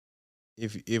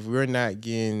if we're not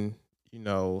getting,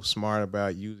 smart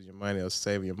about using your money or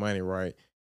saving your money right,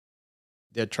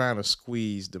 they're trying to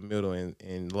squeeze the middle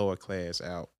and lower class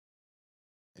out.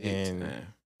 And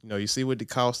you see what the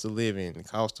cost of living, the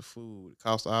cost of food, the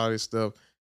cost of all this stuff.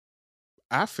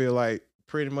 I feel like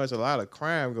pretty much a lot of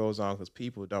crime goes on because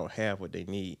people don't have what they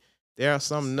need. There are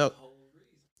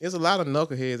there's a lot of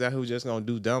knuckleheads out who just gonna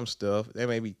do dumb stuff. There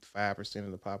may be 5%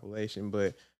 of the population,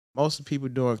 but most of the people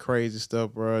doing crazy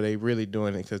stuff, bro, they really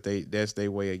doing it because that's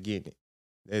their way of getting it.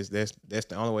 That's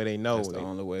the only way they know. That's the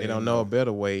only way they don't know a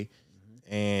better way,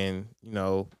 and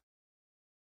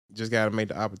just got to make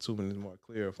the opportunities more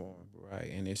clear for them.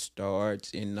 Right, and it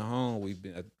starts in the home. We've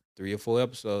been 3 or 4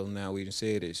 episodes now. We done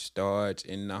said it starts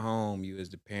in the home. You as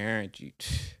the parent,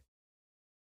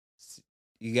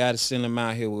 you got to send them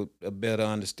out here with a better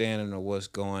understanding of what's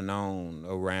going on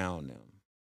around them,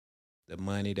 the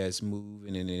money that's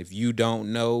moving. And if you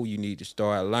don't know, you need to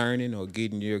start learning or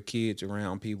getting your kids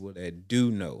around people that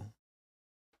do know.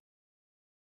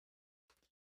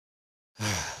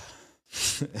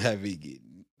 I be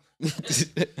getting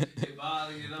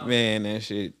Man, that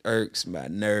shit irks my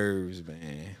nerves,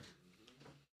 man.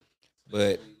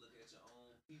 But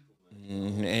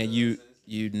and you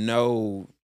know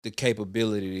the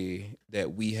capability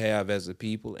that we have as a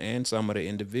people and some of the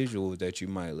individuals that you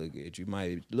might look at. You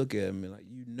might look at them and like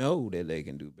you know that they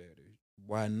can do better.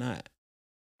 Why not?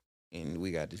 And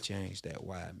we got to change that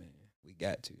why, man. We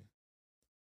got to.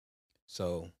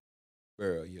 So,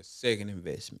 bro, your second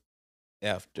investment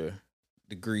after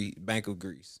the Bank of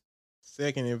Greece.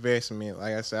 Second investment,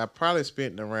 like I said, I probably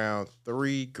spent around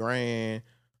 $3,000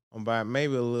 on buying,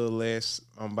 maybe a little less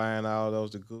on buying all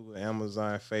those, the Google,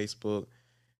 Amazon, Facebook.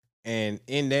 And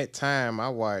in that time, I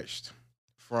watched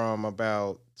from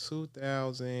about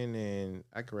 2000, and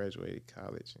I graduated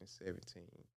college in 17.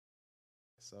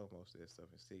 So most of that stuff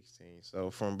in 16.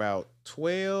 So from about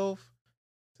 12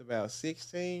 to about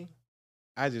 16,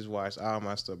 I just watched all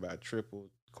my stuff about triple,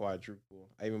 quadruple.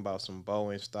 I even bought some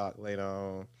Boeing stock later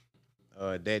on.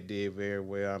 That did very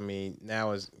well. I mean,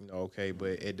 now it's okay,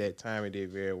 but at that time it did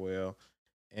very well.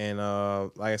 And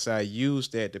like I said, I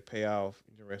used that to pay off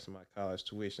the rest of my college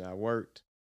tuition. I worked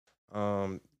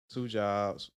 2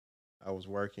 jobs. I was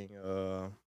working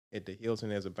at the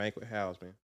Hilton as a banquet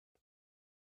houseman.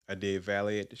 I did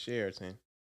valet at the Sheraton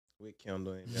with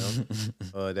Kendall and them.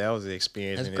 That was an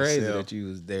experience. That's in crazy itself. that you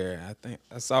was there. I think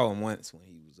I saw him once when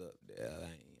he was up there.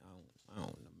 I don't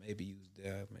know. Maybe you was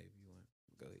there. Maybe you weren't.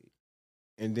 Go ahead.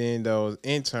 And then those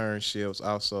internships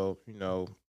also,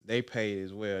 they paid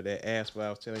as well. That ASPA I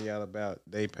was telling y'all about,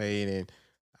 they paid, and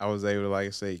I was able to, like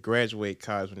I say, graduate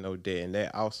college with no debt, and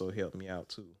that also helped me out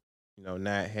too.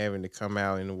 Not having to come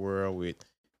out in the world with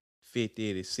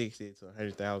 50 to 60 to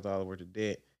 $100,000 worth of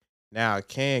debt. Now I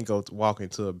can go walk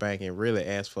into a bank and really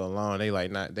ask for a loan.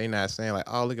 They not saying like,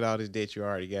 oh, look at all this debt you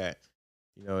already got.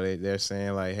 They're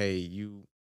saying like, hey, you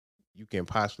can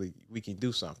we can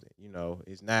do something.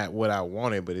 It's not what I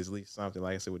wanted, but it's at least something.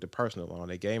 Like I said, with the personal loan,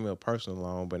 they gave me a personal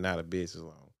loan, but not a business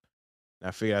loan. And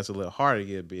I figured it's a little harder to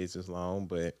get a business loan,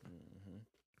 but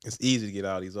it's easy to get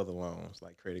all these other loans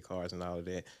like credit cards and all of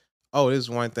that. Oh, this is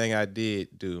one thing I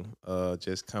did do.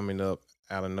 Just coming up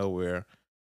out of nowhere.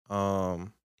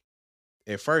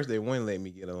 At first they wouldn't let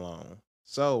me get a loan,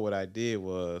 so what I did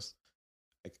was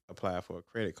apply for a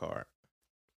credit card.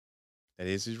 That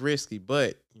is risky,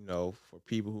 but for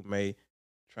people who may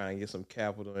try and get some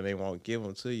capital and they won't give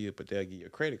them to you, but they'll give you a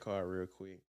credit card real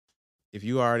quick. If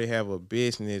you already have a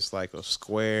business like a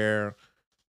Square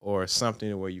or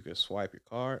something where you can swipe your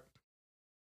card,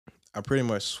 I pretty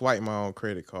much swipe my own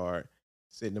credit card,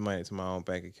 send the money to my own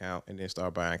bank account, and then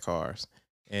start buying cars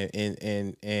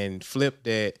and flip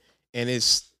that. And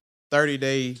it's 30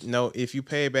 days. No, if you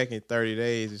pay it back in 30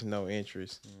 days, it's no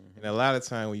interest. And a lot of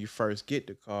time when you first get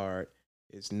the card,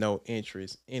 it's no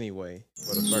interest anyway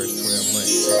for the first 12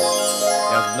 months. So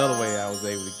that's another way I was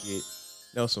able to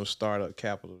get some startup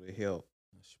capital to help.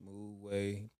 A smooth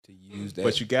way to use that.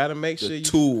 But you got to make sure you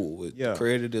tool. Yeah.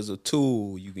 Credit is a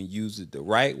tool. You can use it the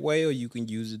right way or you can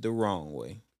use it the wrong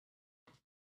way.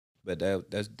 But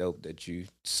that's dope that you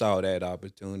saw that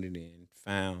opportunity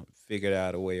and figured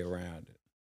out a way around it.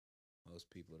 Most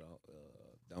people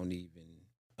don't even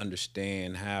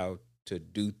understand how to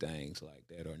do things like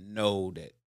that or know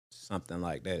that something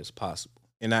like that is possible.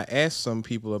 And I asked some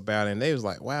people about it, and they was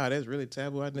like, "Wow, that's really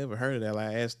taboo. I never heard of that."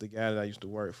 Like, I asked the guy that I used to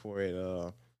work for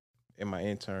in my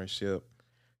internship.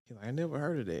 He's like, "I never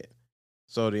heard of that."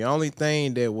 So the only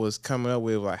thing that was coming up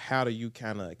with like, how do you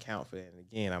kind of account for that? And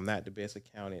again, I'm not the best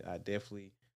accountant. I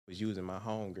definitely was using my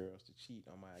homegirls to cheat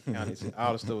on my accountants. And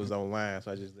all the stuff was online,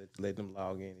 so I just let them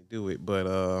log in and do it. But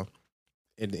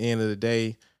at the end of the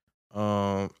day,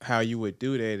 how you would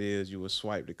do that is you would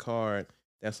swipe the card.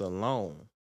 That's a loan.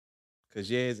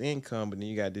 Because it's income, but then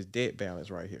you got this debt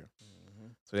balance right here.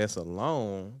 So that's a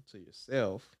loan to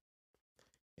yourself.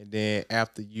 And then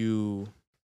after you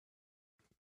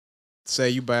say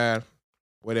you buy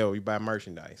whatever, you buy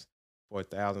merchandise for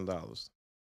 $1,000.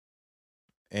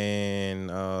 And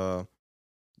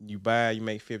you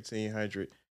make $1,500,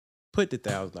 put the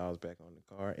 $1,000 back on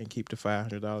the card and keep the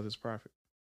 $500 as profit.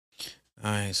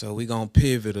 All right, so we're going to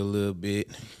pivot a little bit.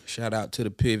 Shout out to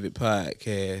the Pivot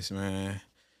Podcast, man.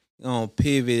 We're going to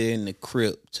pivot into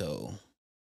crypto.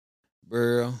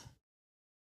 Bro,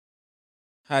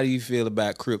 how do you feel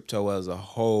about crypto as a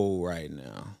whole right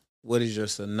now? What is your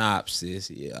synopsis?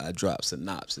 Yeah, I dropped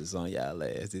synopsis on y'all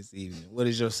last this evening. What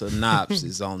is your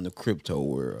synopsis on the crypto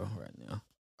world right now?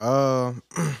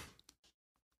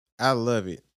 I love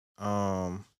it.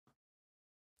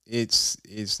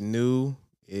 It's new.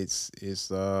 It's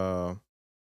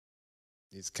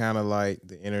kind of like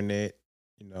the internet,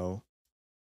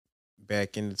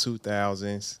 back in the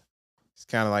 2000s.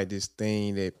 it's kind of like this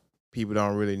thing that people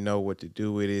don't really know what to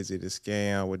do with it. Is it a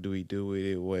scam? What do we do with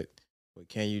it? What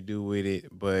can you do with it?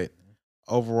 But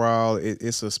overall,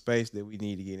 it's a space that we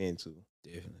need to get into.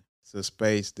 Definitely. It's a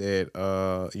space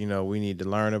that we need to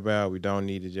learn about. We don't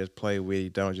need to just play with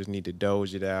it. Don't just need to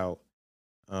doge it out.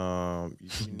 You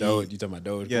talking about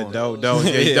Doge? Yeah, Doge.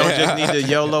 Yeah, you don't just need to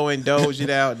YOLO and Doge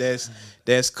it out.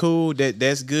 That's cool.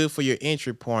 That's good for your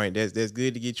entry point. That's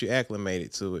good to get you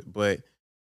acclimated to it. But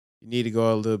you need to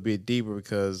go a little bit deeper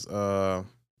because I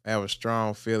have a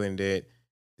strong feeling that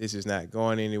this is not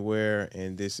going anywhere,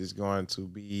 and this is going to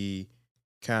be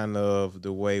kind of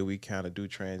the way we kind of do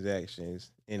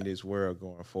transactions in this world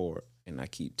going forward. And I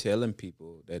keep telling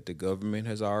people that the government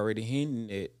has already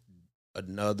hinted at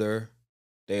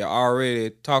they're already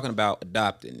talking about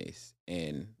adopting this.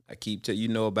 And I keep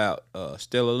telling about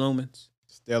Stellar Lumens.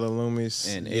 Stellar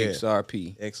Lumens and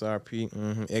XRP. XRP,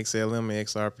 XLM and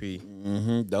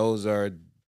XRP. Those are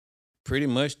pretty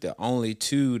much the only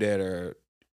two that are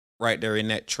right there in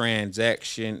that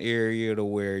transaction area to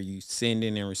where you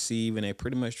sending and receiving. They're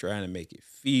pretty much trying to make it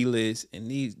feeless. And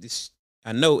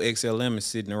I know XLM is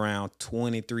sitting around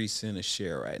 23 cents a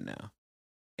share right now.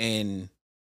 And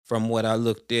from what I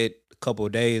looked at a couple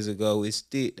of days ago,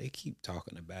 they keep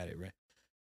talking about it, right?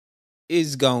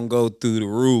 It's going to go through the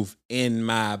roof, in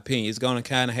my opinion. It's going to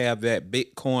kind of have that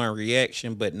Bitcoin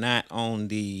reaction, but not on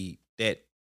that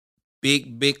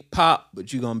big pop,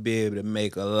 but you're going to be able to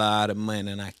make a lot of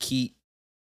money. And I keep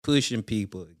pushing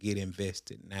people to get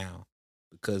invested now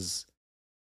because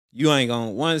you ain't going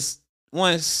to,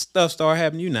 once stuff start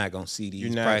happening, you're not going to see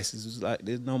these prices like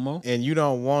this no more. And you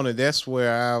don't want to. That's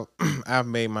where I've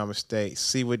made my mistake.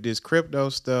 See, with this crypto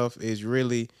stuff is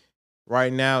really,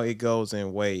 right now it goes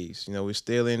in waves. We're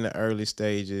still in the early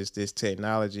stages. This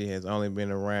technology has only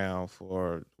been around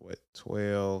for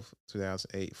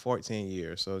 2008, 14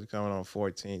 years. So it's coming on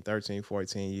 13,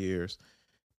 14 years.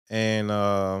 And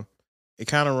it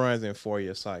kind of runs in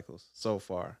 4-year cycles so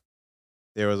far.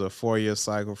 There was a 4-year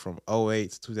cycle from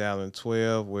 2008 to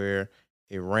 2012 where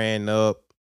it ran up,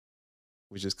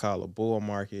 which is called a bull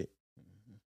market.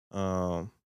 You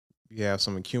have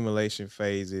some accumulation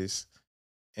phases,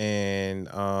 and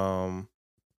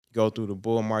go through the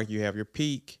bull market. You have your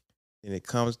peak, and it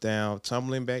comes down,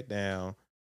 tumbling back down.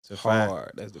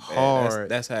 Hard. That's the hard.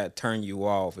 That's how it turn you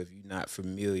off if you're not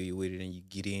familiar with it and you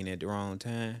get in at the wrong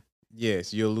time.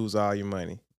 Yes, you'll lose all your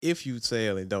money if you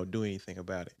sell and don't do anything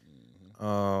about it.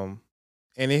 And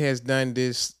it has done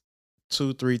this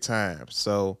 2-3 times.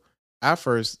 So I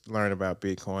first learned about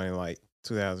Bitcoin in like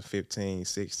 2015,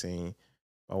 16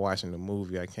 by watching the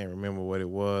movie. I can't remember what it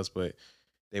was, but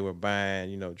they were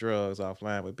buying, drugs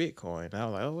offline with Bitcoin. And I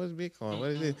was like, oh, what's Bitcoin? What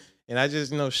is it? And I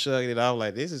just, shrugged it off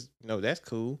like, this is, that's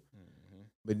cool.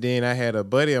 But then I had a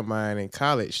buddy of mine in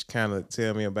college kind of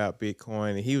tell me about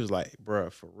Bitcoin. And he was like,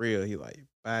 bro, for real. He like,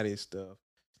 buy this stuff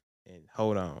and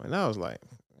hold on. And I was like,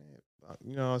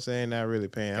 you know what I'm saying? Not really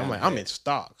paying. I'm like, I'm in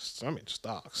stocks. I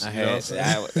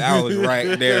was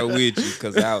right there with you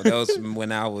because that was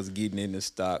when I was getting into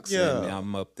stocks. Yeah. And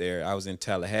I'm up there. I was in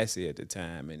Tallahassee at the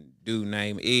time, and dude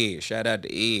named Ed, shout out to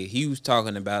Ed. He was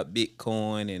talking about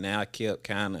Bitcoin, and I kept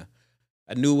I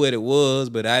knew what it was,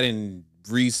 but I didn't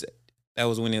research. That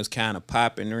was when it was kind of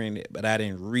popping in it, but I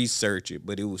didn't research it.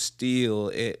 But it was still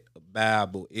at a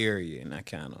viable area, and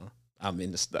I'm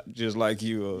in the stock just like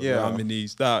you. Yeah, I'm in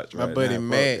these stocks. My right buddy now.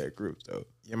 Matt, crypto.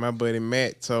 Yeah, my buddy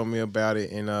Matt told me about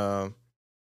it, and I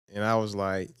was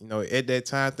like, at that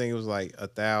time, I think it was like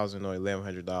 $1,000 or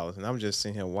 $1,100, and I'm just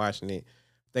sitting here watching it.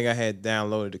 I think I had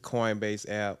downloaded the Coinbase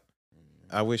app.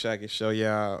 I wish I could show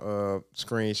y'all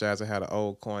screenshots of how the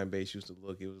old Coinbase used to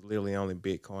look. It was literally only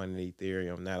Bitcoin and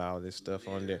Ethereum, not all this stuff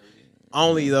on there.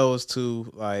 Only those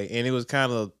two, and it was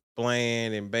kind of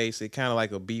bland and basic, kind of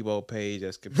like a Bebo page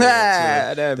as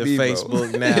compared to the Bebo.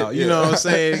 Facebook now. You know what I'm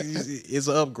saying? It's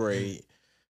an upgrade.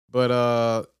 But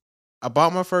I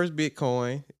bought my first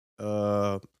Bitcoin.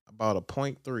 I bought a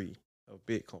 0.3 of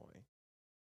Bitcoin.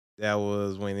 That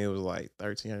was when it was like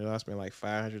 $1,300. I spent like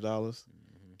 $500,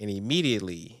 and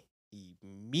immediately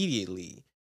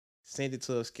sent it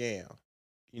to a scam.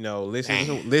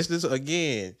 Listen to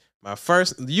again.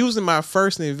 Using my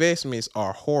first investments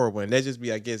are horrible, and that just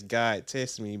be, I guess, God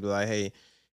testing me, be like, hey,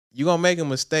 you gonna make a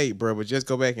mistake, bro, but just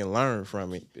go back and learn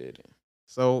from it.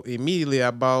 So immediately I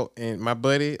bought, and my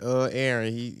buddy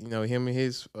Aaron, he, him and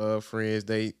his friends,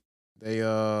 they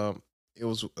it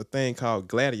was a thing called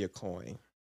Gladiator Coin,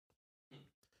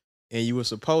 and you were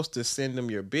supposed to send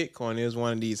them your Bitcoin. It was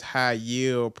one of these high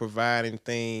yield providing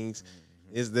things.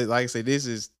 Is that, like I said, this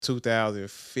is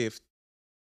 2015.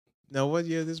 No, what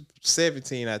year? This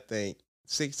 17, I think.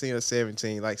 16 or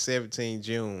 17, like 17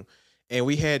 June. And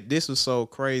this was so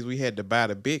crazy. We had to buy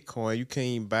the Bitcoin. You can't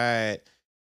even buy it.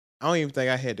 I don't even think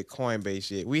I had the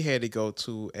Coinbase yet. We had to go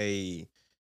to a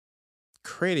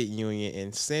credit union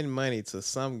and send money to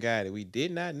some guy that we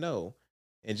did not know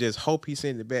and just hope he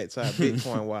sent it back to our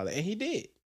Bitcoin wallet. And he did.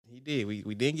 He did.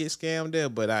 We didn't get scammed there,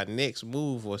 but our next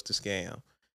move was to scam.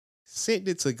 Sent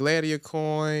it to Gladiator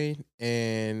Coin,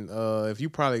 and if you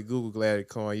probably Google Gladiator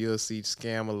Coin, you'll see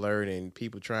scam alert and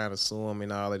people trying to sue them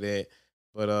and all of that.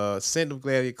 But sent them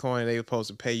Gladiator Coin, they were supposed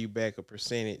to pay you back a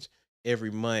percentage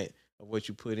every month of what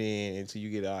you put in until you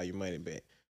get all your money back.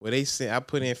 Well, I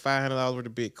put in $500 worth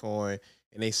of Bitcoin,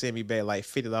 and they sent me back like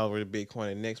 $50 worth of Bitcoin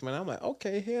the next month. I'm like,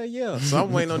 okay, hell yeah. So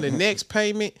I'm waiting on the next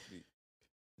payment.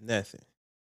 Nothing.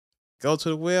 Go to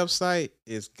the website,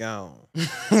 it's gone.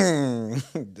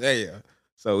 Damn.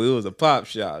 So it was a pop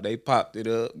shop. They popped it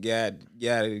up, got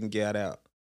it, and got out.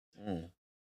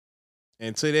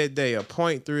 And to that day, a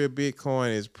 0.3 of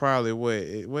Bitcoin is probably what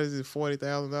is it,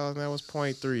 $40,000 now? It's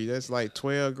 0.3. That's like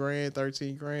 12 grand,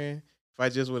 13 grand. If I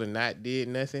just would have not did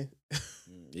nothing.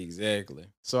 Exactly.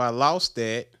 So I lost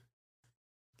that.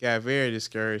 Got very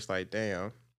discouraged, like,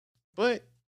 damn. But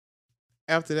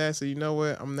after that, so you know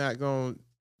what? I'm not going to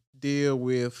deal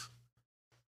with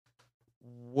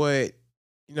what,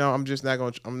 I'm not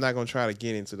going to try to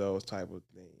get into those type of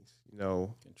things,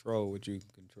 Control what you can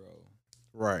control.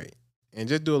 Right. And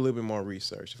just do a little bit more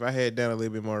research. If I had done a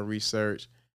little bit more research,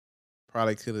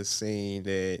 probably could have seen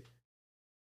that,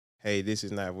 hey, this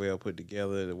is not well put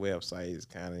together. The website is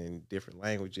kind of in different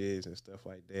languages and stuff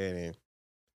like that.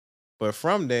 But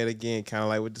from that, again, kind of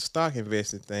like with the stock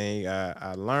investing thing,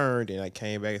 I learned and I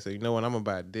came back and said, you know what, I'm going to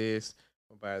buy this,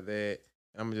 I'm going to buy that.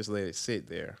 I'm going to just let it sit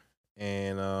there.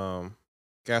 And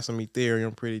got some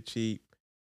Ethereum pretty cheap.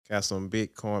 Got some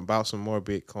Bitcoin, bought some more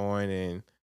Bitcoin.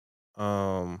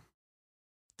 And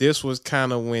this was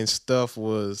kind of when stuff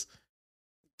was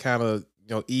kind of,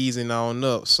 easing on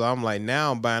up. So I'm like,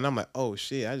 now I'm like, oh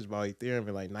shit, I just bought Ethereum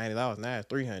for like $90. Now it's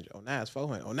 $300. Oh, now it's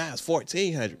 $400. Oh, now it's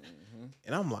 $1,400.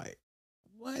 And I'm like,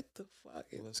 what the fuck?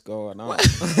 What's going on?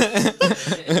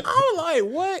 I'm like,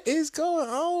 what is going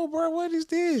on, bro? What is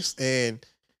this? And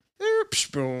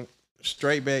boom,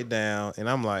 straight back down. And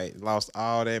I'm like, lost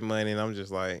all that money. And I'm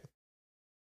just like,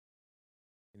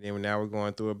 and then now we're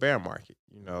going through a bear market,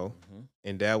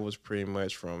 And that was pretty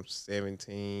much from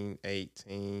 17,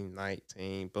 18,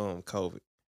 19, boom, COVID.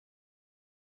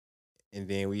 And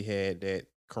then we had that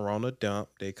Corona dump,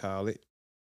 they call it.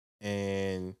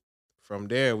 And from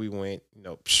there, we went,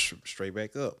 straight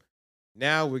back up.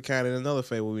 Now we're kind of in another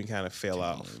phase where we kind of fell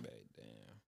off.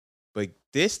 But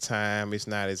this time, it's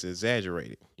not as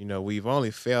exaggerated. We've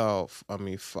only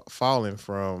fallen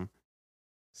from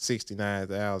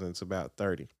 69,000 to about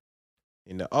 30.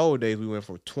 In the old days, we went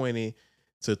from 20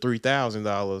 to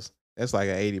 $3,000. That's like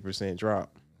an 80%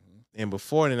 drop. And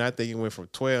before then, I think it went from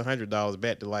 $1,200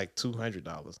 back to like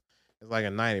 $200. It's like a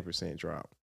 90% drop.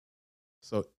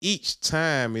 So each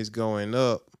time it's going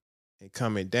up and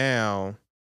coming down,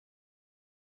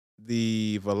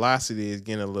 the velocity is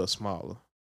getting a little smaller.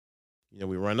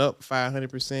 We run up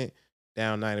 500%,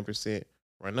 down 90%,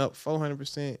 run up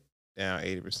 400%, down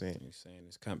 80%. You're saying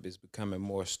it's becoming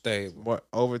more stable. More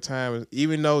over time,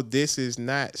 even though this is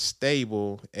not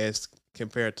stable as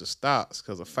compared to stocks,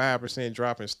 because a 5%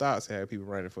 drop in stocks have people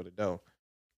running for the dough.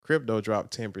 Crypto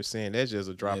dropped 10%. That's just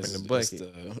a drop in the bucket. It's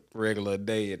the regular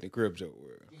day in the crypto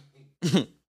world.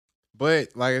 But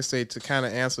like I say, to kind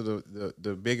of answer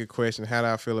the bigger question, how do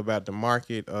I feel about the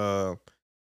market?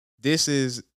 This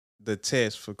is the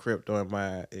test for crypto in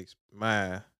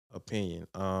my opinion.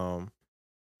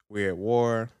 We're at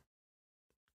war.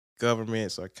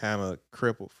 Governments are kind of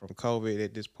crippled from COVID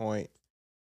at this point.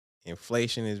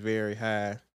 Inflation is very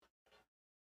high.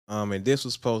 And this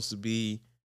was supposed to be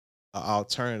an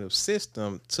alternative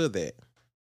system to that.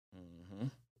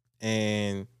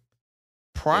 And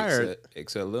prior,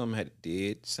 XLM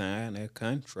did sign a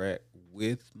contract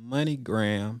with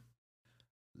MoneyGram.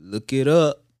 Look it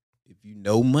up. If you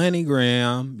know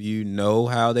MoneyGram, you know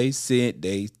how they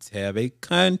have a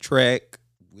contract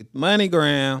with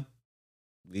MoneyGram.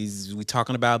 We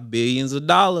talking about billions of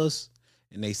dollars,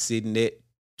 and they sitting at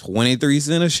 23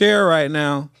 cents a share right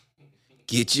now.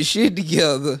 Get your shit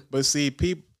together. But see,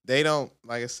 people, they don't,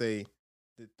 like I say,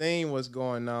 the thing was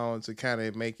going on to kind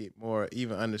of make it more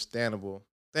even understandable.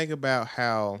 Think about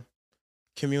how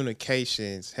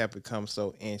communications have become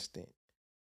so instant.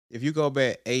 If you go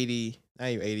back 80, not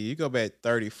even 80, you go back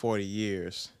 30, 40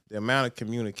 years, the amount of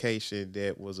communication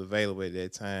that was available at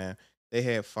that time, they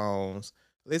had phones.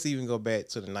 Let's even go back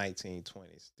to the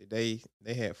 1920s.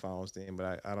 They had phones then,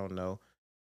 but I don't know.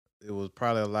 it was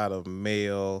probably a lot of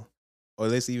mail, or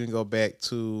let's even go back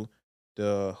to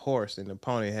the horse and the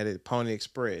pony. Had it Pony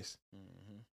Express.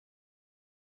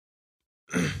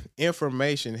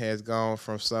 Information has gone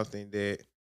from something that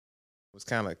was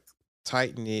kind of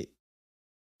tight knit.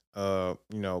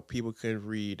 People couldn't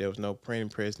read. There was no printing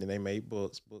press. Then they made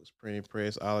books, printing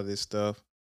press, all of this stuff.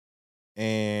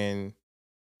 And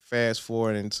fast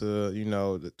forward into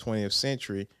the 20th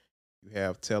century, you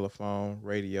have telephone,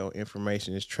 radio,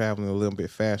 information is traveling a little bit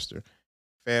faster.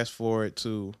 Fast forward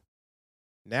to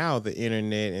now, the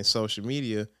internet and social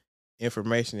media,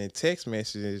 information and text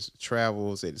messages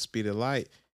travels at the speed of light.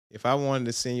 If I wanted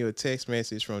to send you a text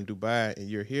message from Dubai and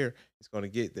you're here, it's going to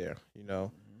get there.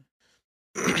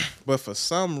 But for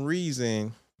some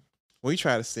reason, when you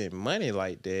try to send money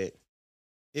like that,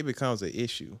 it becomes an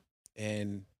issue.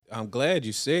 And I'm glad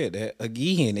you said that.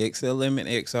 Again, XLM and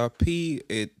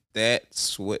XRP,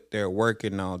 that's what they're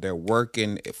working on. They're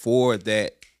working for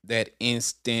that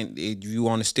instant. If you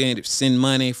want to send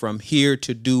money from here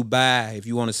to Dubai, if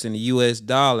you want to send a US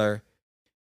dollar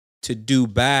to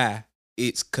Dubai,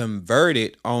 it's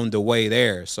converted on the way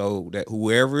there. So that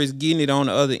whoever is getting it on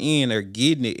the other end, they're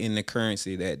getting it in the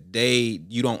currency that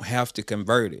you don't have to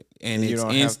convert it. And it's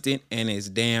instant and it's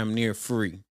damn near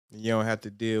free. You don't have to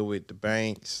deal with the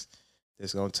banks.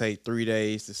 It's going to take 3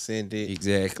 days to send it.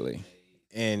 Exactly.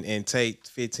 And take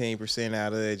 15%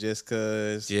 out of it just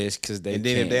cause they and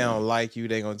then if they don't like you,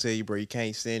 they're gonna tell you, bro, you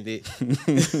can't send it.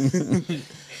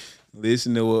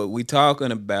 Listen to what we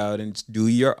talking about and do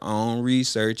your own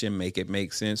research and make it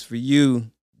make sense for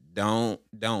you. Don't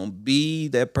be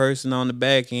that person on the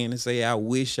back end and say, I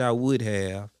wish I would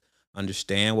have.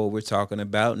 Understand what we're talking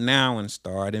about now and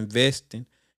start investing.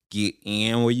 Get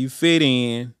in where you fit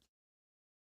in.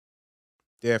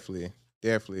 Definitely,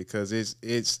 because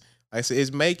it's like I said,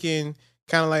 it's making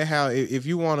kind of like how if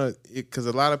you want to, because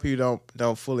a lot of people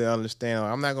don't fully understand.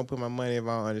 I'm not gonna put my money if I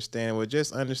don't understand. Well,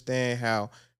 just understand how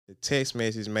the text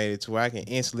message made it to where I can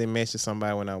instantly message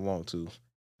somebody when I want to.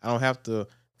 I don't have to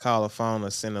call a phone or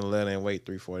send a letter and wait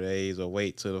 3-4 days or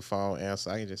wait till the phone answer.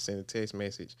 I can just send a text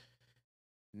message.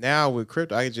 Now with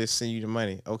crypto, I can just send you the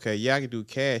money. Okay, yeah, I can do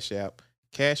Cash App.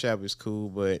 Cash App is cool,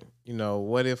 but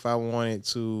what if I wanted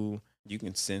to? You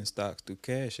can send stocks through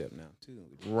Cash App now too.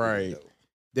 Right.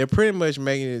 They're pretty much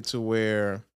making it to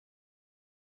where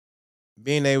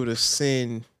being able to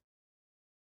send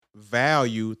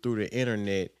value through the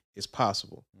internet is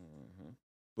possible. Mm-hmm.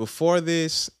 Before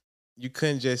this, you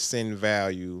couldn't just send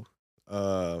value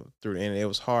through the internet. It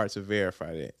was hard to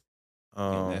verify that.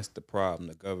 And that's the problem.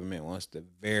 The government wants to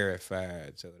verify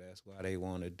it, so that's why they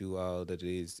want to do all of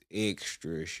this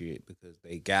extra shit, because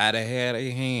they gotta have a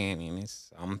hand in it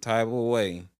some type of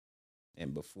way.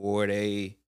 And before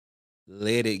they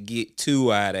let it get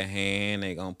too out of hand,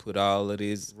 they gonna put all of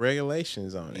this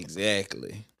regulations on it.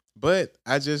 Exactly. But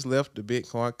I just left the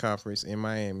Bitcoin conference in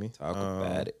Miami. Talk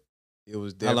about it. It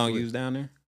was how long you was down there?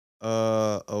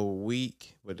 A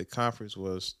week, but the conference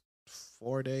was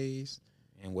 4 days.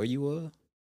 And where you were?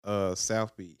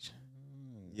 South Beach.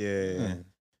 Yeah.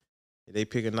 They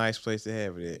pick a nice place to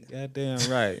have it at.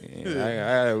 Goddamn right.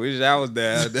 I wish I was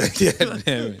down there. Goddamn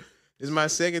it. This is my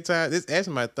second time. This is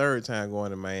actually my third time going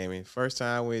to Miami. First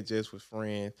time I went just with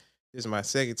friends. This is my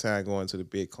second time going to the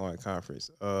Bitcoin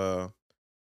conference.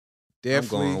 Definitely. I'm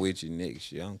going with you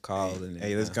next year. I'm calling it.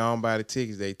 Hey, let's go and buy the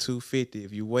tickets. They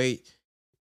 $250.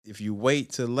 If you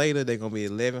wait till later, they're gonna be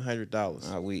 $1,100.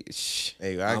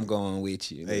 I'm going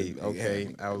with you. Hey,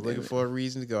 okay. I was looking for a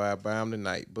reason to go. I buy them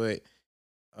tonight, but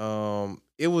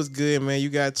it was good, man. You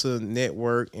got to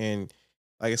network and,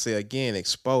 like I said again,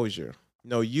 exposure.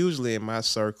 Usually in my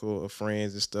circle of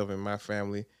friends and stuff in my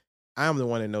family, I'm the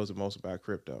one that knows the most about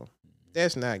crypto.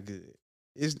 That's not good.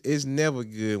 It's never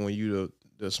good when you're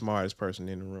the smartest person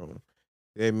in the room.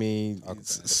 That means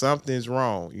something's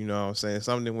wrong. You know what I'm saying?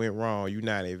 Something went wrong. You're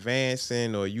not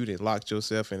advancing, or you didn't locked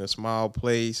yourself in a small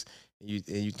place and you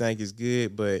think it's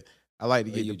good. But I like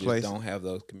to get the place. You don't have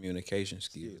those communication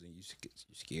skills, and you're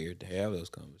scared to have those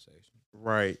conversations.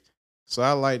 Right. So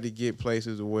I like to get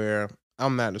places where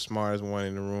I'm not the smartest one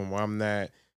in the room, or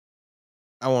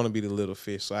I want to be the little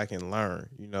fish so I can learn,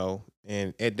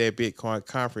 And at that Bitcoin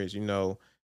conference,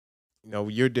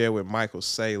 you're there with Michael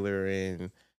Saylor and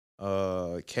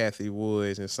Kathy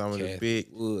Woods and some of the big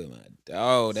Wood, my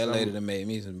dog. That lady that made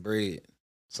me some bread.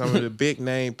 Some of the big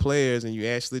name players, and you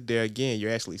actually there again.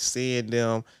 You're actually seeing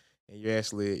them, and you're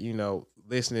actually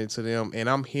listening to them. And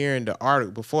I'm hearing the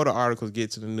article before the articles get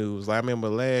to the news. Like I remember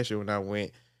last year when I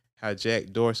went, how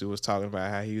Jack Dorsey was talking about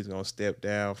how he was gonna step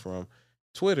down from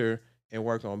Twitter and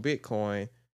work on Bitcoin.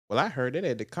 Well, I heard that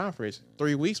at the conference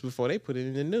 3 weeks before they put it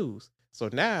in the news. So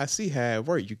now I see how it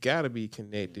works. You gotta be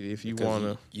connected if you Because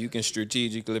wanna. you can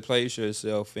strategically place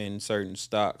yourself in certain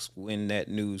stocks when that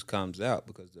news comes out,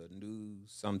 because the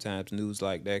sometimes news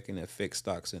like that can affect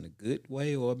stocks in a good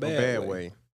way or a A bad, bad way.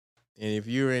 way. And if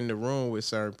you're in the room with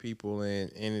certain people in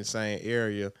the same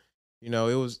area, it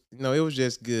was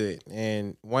just good.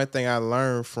 And one thing I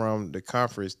learned from the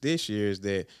conference this year is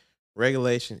that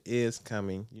regulation is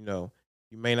coming. You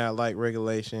may not like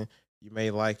regulation, you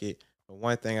may like it, but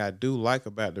one thing I do like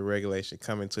about the regulation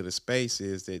coming to the space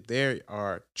is that there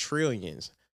are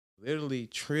trillions, literally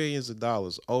trillions of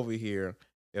dollars over here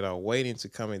that are waiting to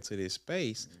come into this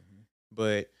space.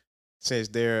 But since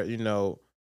they're,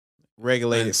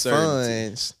 regulated Uncertainty.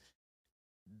 funds,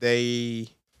 they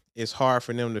it's hard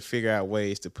for them to figure out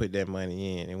ways to put that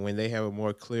money in. And when they have a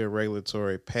more clear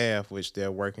regulatory path, which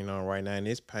they're working on right now, and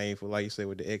it's painful, like you said,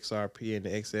 with the XRP and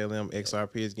the XLM,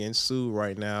 XRP is getting sued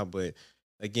right now. But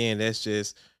again, that's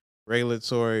just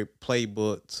regulatory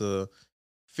playbook to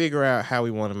figure out how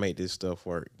we want to make this stuff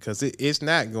work, because it's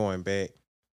not going back.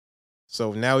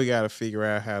 So now we got to figure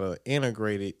out how to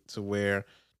integrate it to where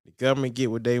the government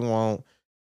get what they want,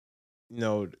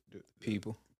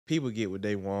 People. people get what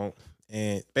they want,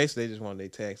 and basically they just want their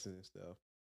taxes and stuff.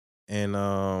 And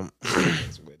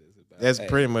That's what it's about. that's Hey,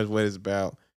 pretty much what it's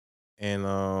about. And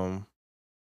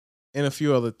a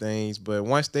few other things. But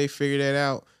once they figure that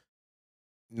out,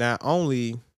 not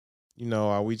only,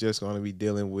 are we just going to be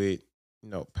dealing with,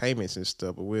 payments and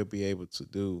stuff, but we'll be able to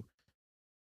do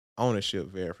ownership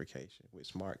verification with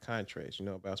smart contracts. You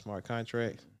know about smart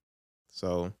contracts?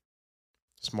 So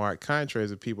smart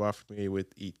contracts, if people are familiar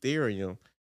with Ethereum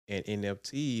and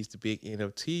NFTs, the big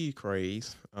NFT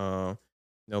craze, buying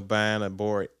a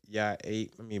Bored Yacht,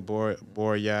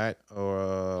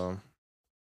 or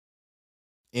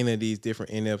any of these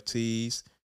different NFTs,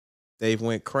 they've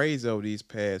went crazy over these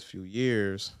past few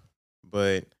years.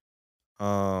 But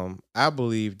I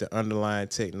believe the underlying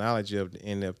technology of the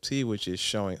NFT, which is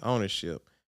showing ownership.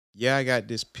 Yeah, I got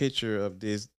this picture of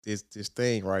this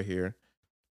thing right here,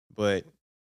 but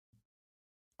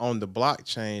on the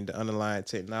blockchain, the underlying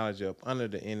technology up under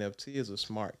the NFT is a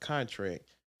smart contract,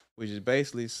 which is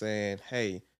basically saying,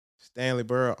 hey, Stanley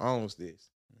Burrow owns this.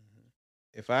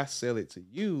 If I sell it to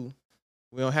you,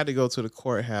 we don't have to go to the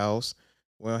courthouse.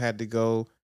 We don't have to go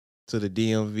to the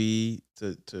DMV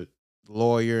to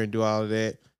lawyer and do all of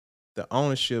that. The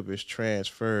ownership is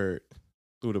transferred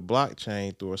through the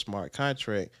blockchain through a smart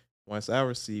contract. Once I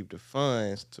receive the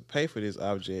funds to pay for this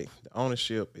object, the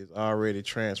ownership is already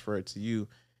transferred to you,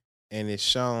 and it's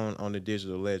shown on the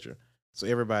digital ledger. So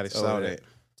everybody saw that.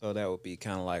 So that would be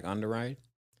kind of like underwrite.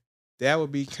 That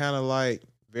would be kind of like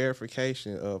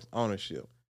verification of ownership.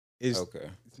 It's Okay.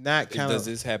 not kind Does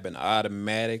of. this happen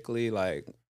automatically, like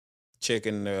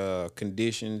checking the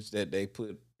conditions that they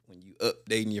put when you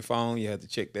updating your phone? You have to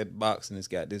check that box, and it's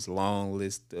got this long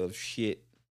list of shit.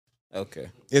 Okay.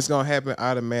 It's gonna happen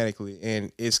automatically,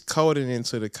 and it's coded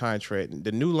into the contract.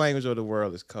 The new language of the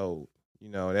world is code.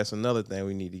 That's another thing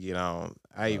we need to get on.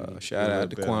 Shout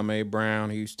out to Kwame Brown.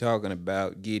 He was talking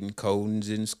about getting codings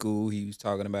in school. He was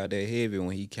talking about that heavy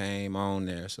when he came on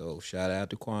there. So shout out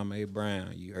to Kwame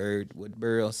Brown. You heard what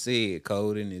Burl said.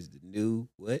 Coding is the new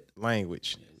what?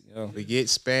 language. There we go. Forget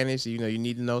Spanish. You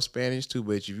need to know Spanish too.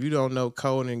 But if you don't know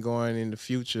coding going in the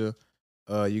future,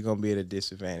 you're gonna be at a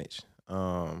disadvantage.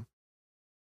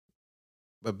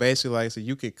 But basically, like I said,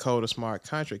 you can code a smart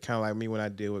contract, kind of like me when I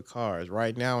deal with cars.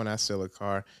 Right now, when I sell a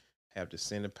car, I have to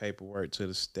send the paperwork to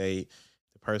the state.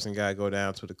 The person got to go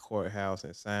down to the courthouse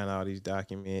and sign all these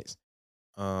documents.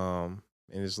 And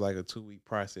it's like a 2-week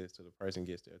process till the person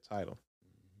gets their title.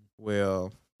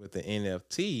 Well, with the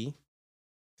NFT,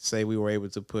 say we were able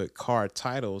to put car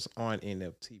titles on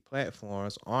NFT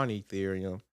platforms on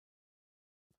Ethereum,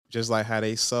 just like how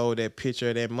they sold that picture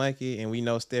of that monkey, and we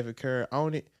know Stephen Curry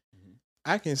owned it.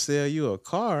 I can sell you a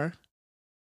car,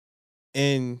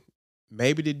 and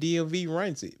maybe the DMV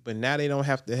runs it, but now they don't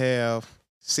have to have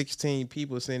 16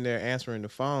 people sitting there answering the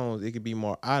phones. It could be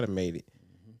more automated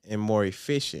and more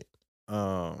efficient.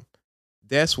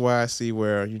 That's why I see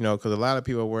where, because a lot of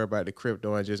people are worried about the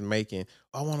crypto and just making,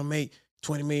 I want to make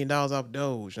 $20 million off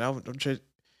Doge. And I'm just,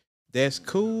 that's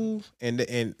cool.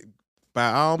 And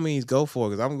by all means, go for it,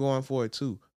 because I'm going for it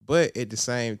too. But at the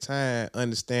same time,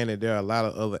 understand that there are a lot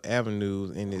of other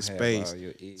avenues in this space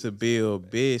to build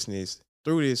business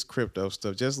through this crypto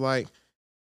stuff. Just like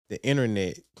the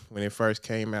internet, when it first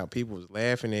came out, people was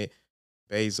laughing at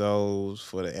Bezos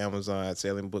for the Amazon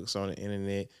selling books on the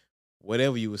internet,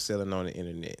 whatever you was selling on the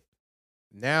internet.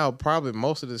 Now, probably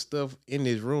most of the stuff in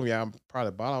this room, y'all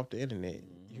probably bought off the internet.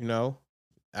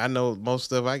 I know most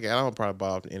stuff I got, I don't probably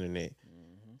bought off the internet.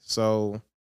 So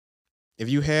if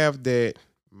you have that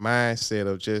mindset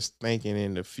of just thinking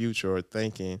in the future or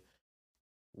thinking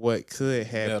what could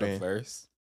happen, Metaverse.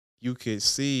 you could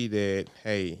see that,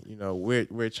 hey,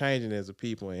 we're changing as a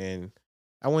people, and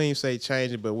I wouldn't even say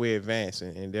changing, but we're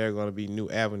advancing, and there are going to be new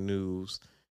avenues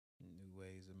New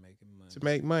ways of making money. to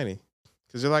make money.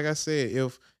 Because like I said,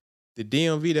 if the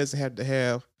DMV doesn't have to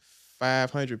have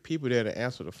 500 people there to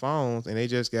answer the phones, and they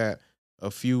just got a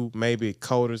few maybe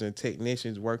coders and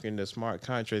technicians working the smart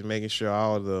contracts, making sure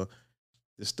all the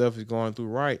stuff is going through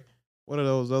right, what are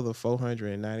those other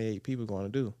 498 people going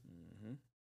to do?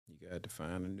 You got to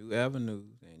find a new avenue,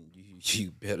 and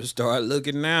you better start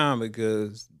looking now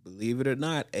because, believe it or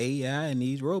not, AI and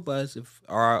these robots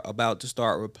are about to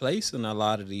start replacing a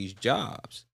lot of these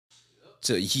jobs.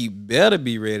 So you better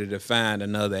be ready to find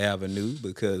another avenue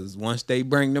because once they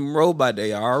bring them robots,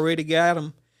 they already got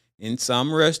them in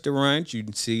some restaurants. You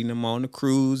can see them on the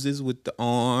cruises with the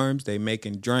arms. They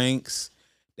making drinks.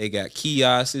 They got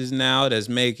kiosks now that's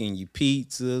making you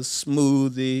pizzas,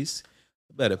 smoothies.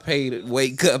 Better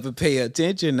wake up and pay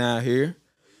attention out here.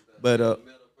 But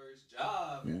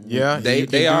Yeah,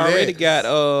 they already got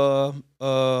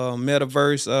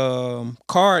metaverse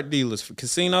card dealers for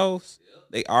casinos.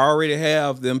 They already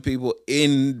have them people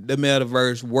in the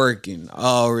metaverse working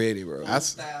already, bro.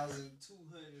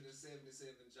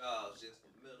 1,277 jobs just for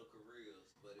middle careers.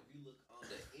 But if you look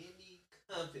under any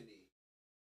company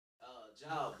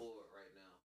job board right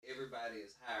now, everybody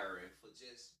is hiring for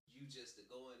just to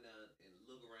go in there and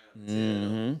look around and tell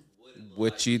them what it look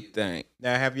What like you to think?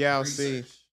 Now, have y'all Research.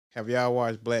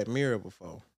 watched Black Mirror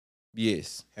before?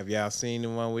 Yes. Have y'all seen the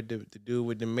one with the dude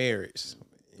with the marriage?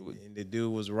 And the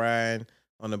dude was riding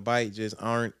on the bike, just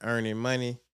earning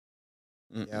money.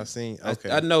 Y'all seen?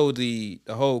 Okay. I know the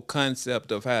whole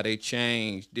concept of how they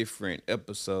change different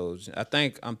episodes. I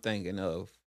think I'm thinking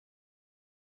of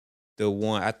the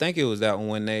one. I think it was that one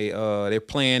when they're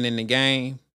playing in the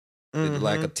game. It's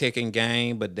like a Tekken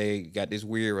game, but they got this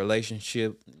weird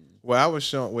relationship. Well, I was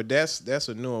showing. Well, that's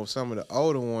a new one. Some of the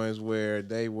older ones where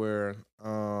they were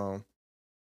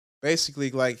basically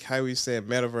like how we said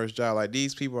metaverse job. Like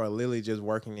these people are literally just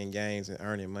working in games and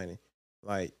earning money,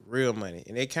 like real money,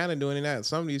 and they kind of doing it now.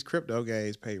 Some of these crypto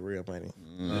games pay real money.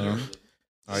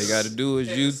 All you got to do is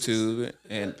Pegasus. YouTube it,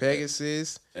 and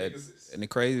Pegasus. and the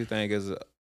crazy thing is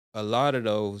a lot of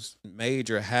those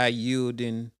major high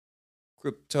yielding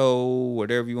crypto,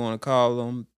 whatever you want to call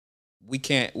them, we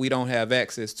don't have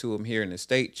access to them here in the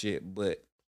States yet, but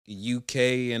the UK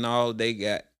and all, they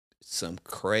got some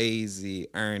crazy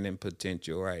earning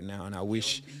potential right now, and I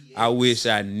wish I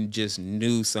just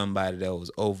knew somebody that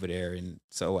was over there, and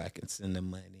so I can send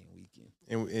them money and we can.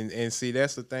 And see,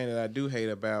 that's the thing that I do hate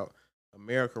about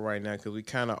America right now, because we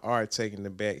kind of are taking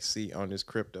the back seat on this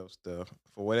crypto stuff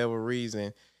for whatever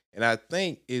reason, and I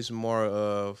think it's more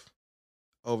of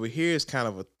over here is kind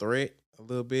of a threat a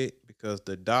little bit because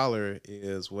the dollar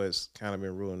is what's kind of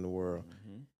been ruling the world.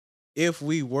 If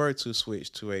we were to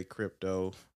switch to a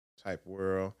crypto type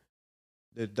world,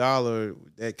 the dollar,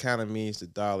 that kind of means the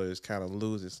dollar is kind of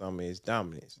losing some of its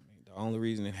dominance. The only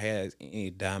reason it has any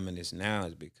dominance now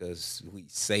is because we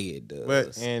say it does.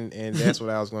 But and that's what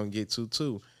I was going to get to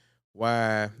too.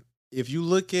 Why, if you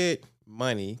look at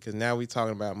money, because now we're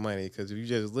talking about money, because if you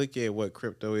just look at what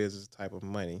crypto is a type of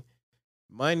money,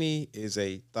 money is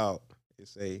a thought.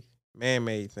 It's a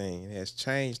man-made thing. It has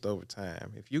changed over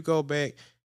time. If you go back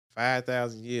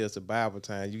 5,000 years to Bible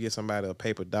time, you get somebody a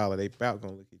paper dollar, they about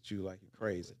gonna look at you like you're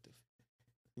crazy.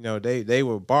 They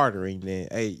were bartering then.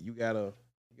 Hey, you got a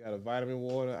vitamin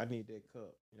water? I need that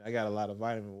cup. I got a lot of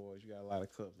vitamin waters. You got a lot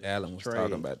of cups. Alan was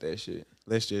talking about that shit.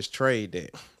 Let's just trade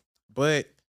that. But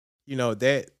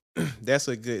that that's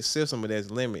a good system, but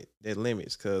that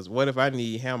limits. Because what if I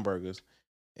need hamburgers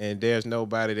and there's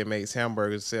nobody that makes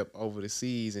hamburgers except over the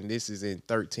seas, and this is in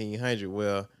 1300?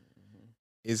 Well,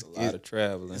 it's a lot of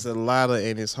traveling. It's a lot of,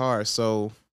 and it's hard.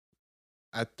 So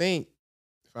I think,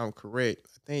 if I'm correct,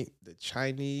 I think the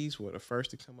Chinese were the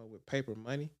first to come up with paper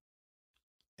money.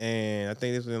 And I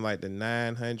think this was in like the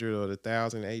 900 or the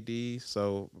 1000 AD.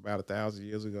 So about 1,000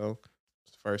 years ago,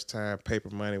 it's the first time paper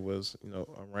money was,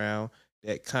 around.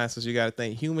 That concept, you got to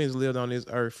think humans lived on this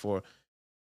earth for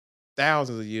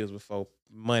thousands of years before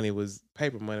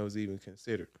paper money was even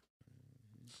considered.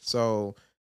 So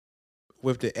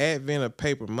with the advent of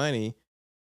paper money,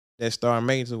 that started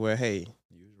making to where, hey,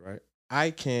 you was right,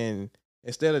 I can,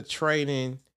 instead of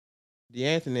trading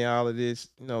D'Anthony all of this,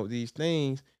 these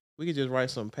things, we could just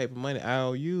write some paper money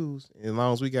IOUs. As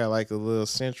long as we got like a little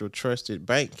central trusted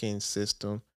banking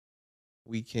system,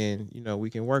 we can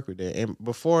work with that. And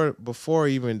before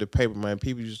even the paper money,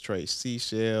 people used to trade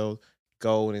seashells,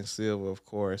 gold and silver, of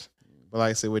course. But like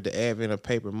I said, with the advent of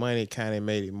paper money, it kind of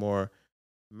made it more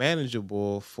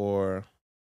manageable for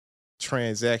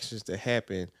transactions to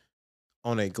happen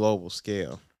on a global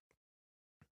scale.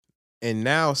 And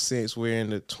now, since we're in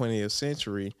the 20th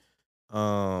century,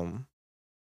 the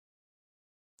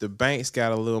banks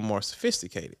got a little more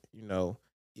sophisticated. You know,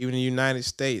 even in the United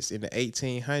States in the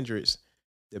 1800s,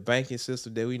 the banking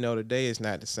system that we know today is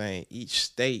not the same. Each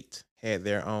state had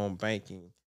their own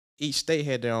banking. Each state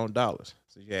had their own dollars.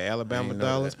 So you had Alabama ain't know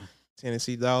dollars, that.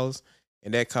 Tennessee dollars,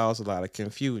 and that caused a lot of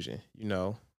confusion. You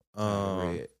know, I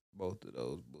read both of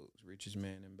those books, Richest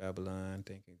Man in Babylon,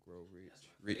 Think and Grow Rich,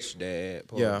 Rich Dad,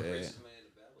 Poor Yeah. Dad. Richest Man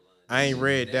in Babylon. I ain't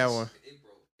read that one. It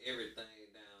broke everything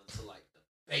down to like the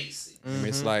basics.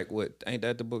 It's Mhm. like what? Ain't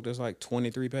that the book that's like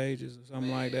 23 pages or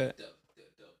something like that? The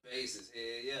basics, hell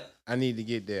yeah. I need to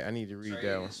get that. I need to read that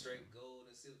Trading one. straight gold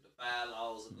and silver, the 5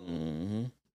 laws of gold. Mm-hmm.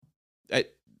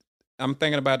 I'm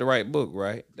thinking about the right book,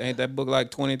 right? Ain't that book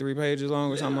like 23 pages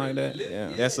long or something like that? Yeah.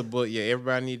 That's a book. Yeah,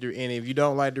 everybody need to. And if you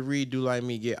don't like to read, do like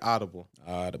me, get Audible.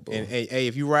 Audible. And hey,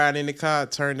 if you ride in the car,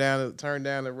 turn down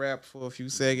the rap for a few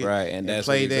seconds. Right, and that's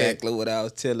play that. exactly what I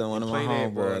was telling one of my Play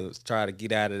that, bro. homeboys. Try to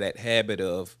get out of that habit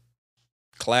of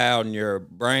clouding your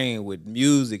brain with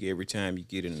music every time you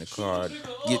get in the car.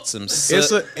 Get some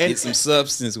get some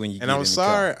substance when you get And in I'm the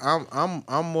sorry, car.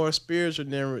 I'm more spiritual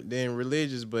than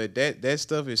religious, but that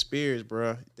stuff is spirits,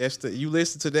 bro. You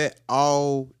listen to that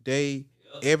all day,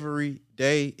 every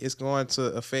day. It's going to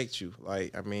affect you.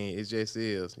 Like, I mean, it just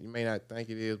is. You may not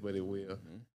think it is, but it will.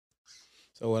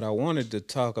 So what I wanted to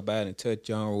talk about and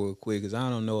touch on real quick is I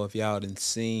don't know if y'all done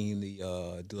seen the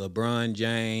LeBron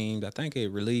James. I think it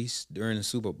released during the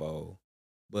Super Bowl,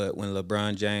 but when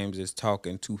LeBron James is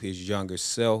talking to his younger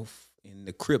self in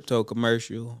the crypto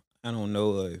commercial, I don't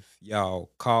know if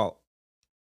y'all caught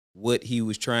what he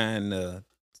was trying to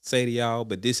say to y'all,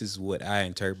 but this is what I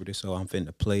interpreted. So I'm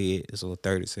finna play it. It's a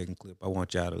 30-second clip. I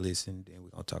want y'all to listen. Then we're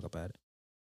gonna talk about it.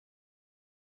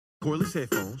 Cordless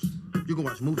headphones. You can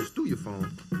watch movies through your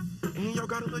phone. And y'all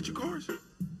got electric cars.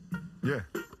 Yeah.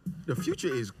 The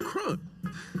future is crunk.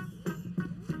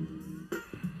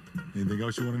 Anything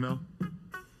else you want to know?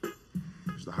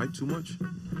 Is the hype too much?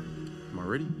 Am I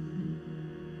ready?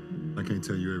 I can't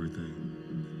tell you everything.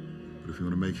 But if you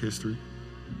want to make history,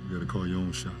 you got to call your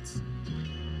own shots.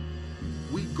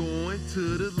 We going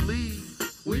to the league.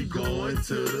 We going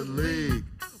to the league.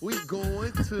 We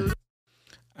going to.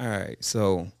 All right,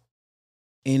 so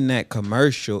in that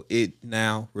commercial,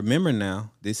 remember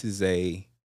now, this is a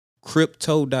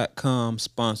Crypto.com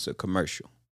sponsored commercial.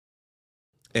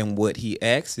 And what he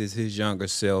asks his younger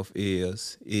self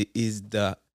is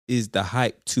the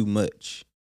hype too much?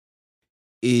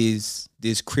 Is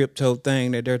this crypto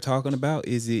thing that they're talking about,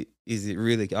 is it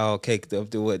really all caked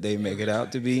up to what they make it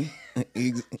out to be?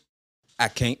 I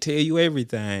can't tell you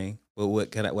everything, but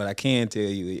what I can tell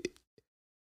you is,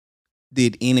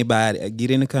 did anybody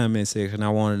get in the comment section? I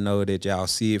want to know, that y'all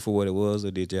see it for what it was,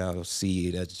 or did y'all see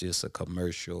it as just a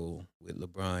commercial with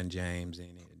LeBron James in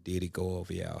it? Did it go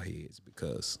over y'all heads?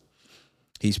 Because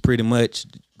he's pretty much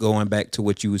going back to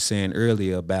what you were saying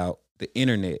earlier about the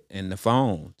internet and the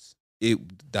phones.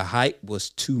 The hype was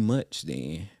too much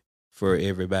then for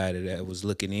everybody that was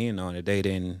looking in on it. They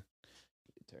didn't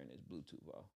turn this Bluetooth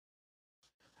off.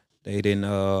 They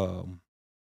didn't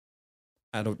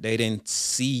they didn't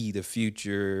see the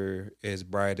future as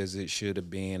bright as it should have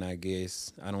been, I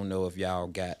guess. I don't know if y'all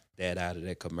got that out of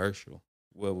that commercial.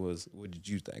 What did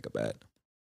you think about it?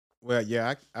 Well,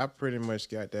 yeah, I pretty much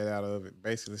got that out of it.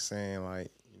 Basically saying,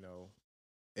 like, you know,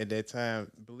 at that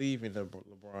time, believe in the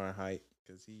LeBron hype,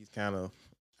 because he's kind of,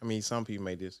 I mean, some people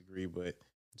may disagree, but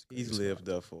he's lived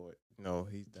up for it. You know,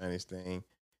 he's done his thing.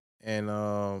 And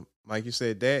like you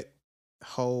said, that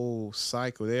whole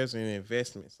cycle, there's an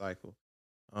investment cycle.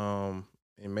 And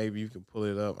maybe you can pull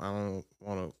it up. I don't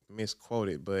want to misquote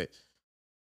it, but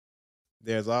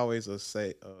there's always a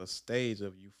stage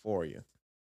of euphoria.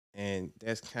 And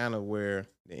that's kind of where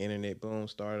the internet boom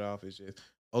started off. It's just,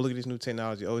 oh, look at this new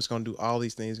technology. Oh, it's going to do all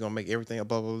these things. It's going to make everything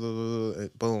blah, blah, blah, blah, blah.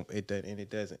 Boom. It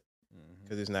doesn't,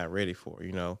 because it's not ready for,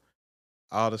 you know,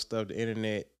 all the stuff the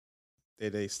internet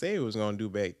that they say it was going to do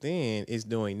back then is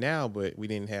doing now, but we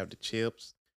didn't have the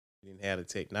chips. We didn't have the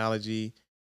technology.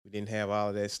 We didn't have all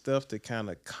of that stuff to kind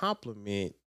of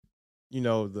complement, you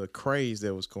know, the craze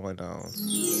that was going on.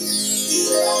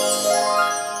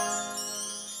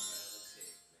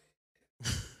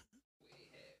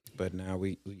 But now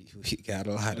we got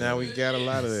a lot. Now we got a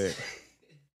lot of that.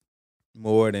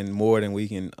 more than we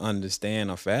can understand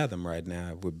or fathom right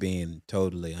now, if we're being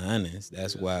totally honest.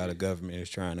 That's why the government is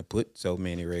trying to put so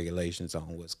many regulations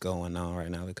on what's going on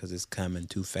right now, because it's coming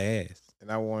too fast.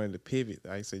 And I wanted to pivot.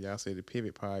 Like I said, y'all said the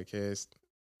pivot podcast,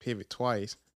 pivot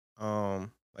twice.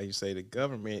 Like you say, the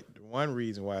government, one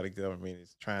reason why the government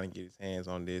is trying to get its hands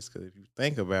on this, because if you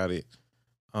think about it,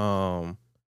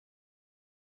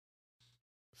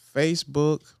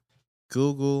 Facebook,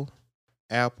 Google,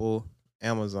 Apple,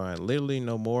 Amazon literally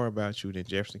know more about you than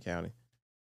Jefferson County.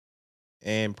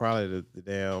 And probably the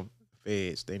damn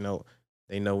feds. They know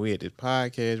we at this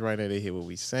podcast right now. They hear what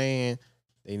we saying.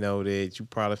 They know that you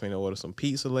probably finna order some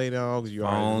pizza later on because you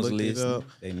already looked it up.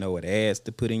 They know what ads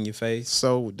to put in your face.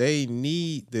 So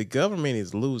the government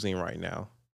is losing right now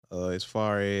as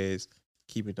far as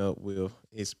keeping up with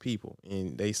its people.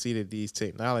 And they see that these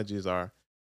technologies are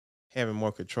having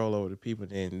more control over the people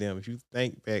than them. If you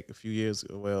think back a few years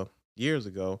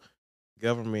ago,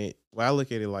 government, I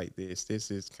look at it like this. This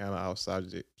is kind of our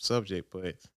subject,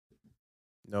 but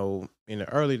in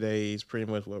the early days, pretty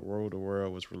much what ruled the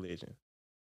world was religion.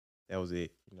 That was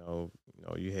it.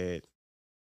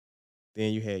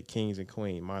 You had kings and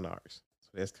queens, monarchs. So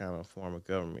that's kind of a form of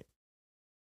government.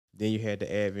 Then you had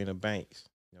the advent of banks.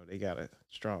 They got a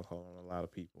stronghold on a lot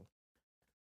of people.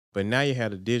 But now you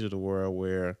have the digital world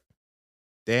where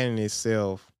that in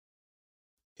itself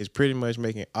is pretty much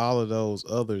making all of those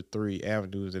other three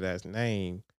avenues that I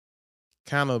named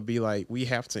kind of be like, we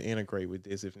have to integrate with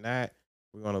this. If not,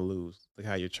 we're going to lose. Look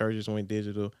how your churches went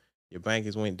digital, your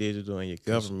bankers went digital, and your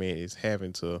government is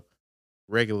having to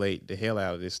regulate the hell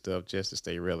out of this stuff just to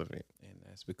stay relevant. And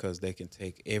that's because they can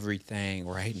take everything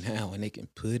right now and they can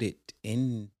put it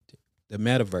in the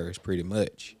metaverse pretty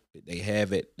much. They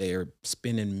have it. They're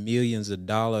spending millions of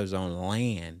dollars on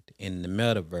land in the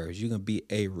metaverse. You can be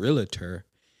a realtor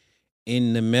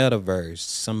in the metaverse.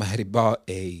 Somebody bought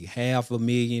a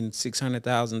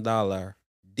 $500,600,000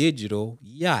 digital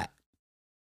yacht.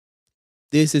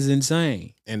 This is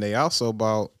insane. And they also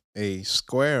bought a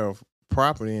square of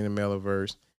property in the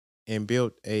metaverse and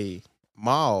built a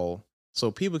mall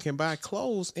so people can buy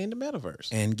clothes in the metaverse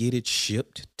and get it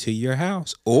shipped to your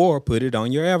house or put it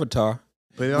on your avatar.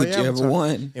 Put it on whichever your avatar.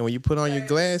 One. And when you put on your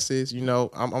glasses,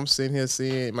 I'm sitting here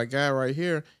seeing my guy right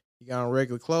here. He got on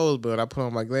regular clothes, but I put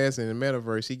on my glasses in the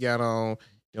metaverse. He got on,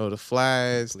 the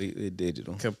flies,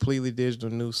 completely digital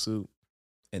new suit.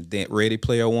 And then Ready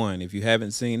Player One. If you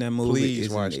haven't seen that movie, please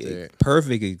it's watch a that.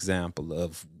 Perfect example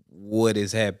of what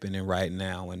is happening right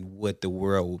now and what the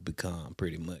world will become,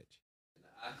 pretty much. The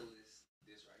Oculus,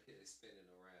 this right here is spinning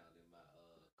around in my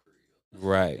crib.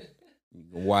 Right. You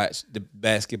can watch the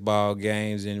basketball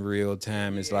games in real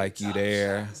time. It's like you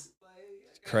there. It's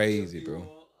crazy, bro.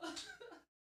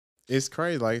 It's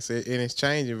crazy, like I said, and it's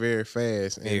changing very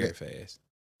fast. Very fast.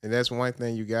 And that's one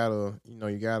thing you gotta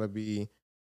be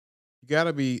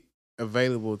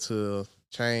available to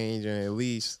change and at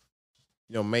least,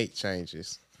 make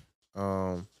changes.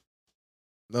 Another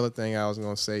thing I was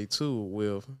gonna say too,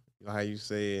 with how you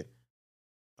said,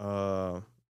 the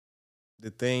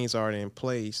things aren't in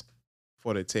place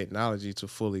for the technology to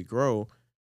fully grow,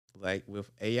 like with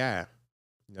AI.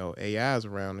 AI is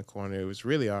around the corner. It was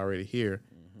really already here.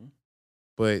 Mm-hmm.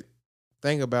 But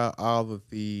think about all of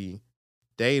the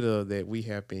data that we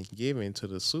have been given to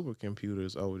the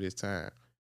supercomputers over this time.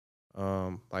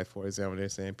 Like, for example, they're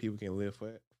saying people can live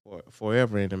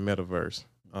forever in the metaverse.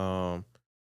 How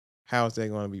is that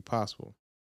going to be possible?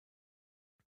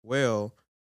 Well,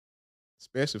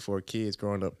 especially for kids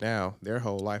growing up now, their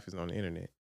whole life is on the internet.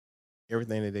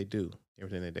 Everything that they do,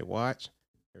 everything that they watch,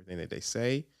 everything that they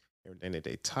say, everything that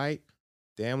they type,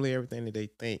 damn near everything that they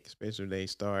think, especially when they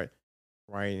start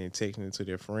writing and texting it to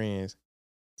their friends.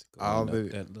 All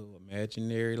that little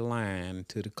imaginary line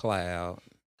to the cloud.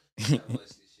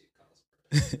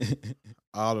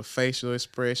 All the facial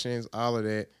expressions, all of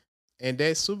that. And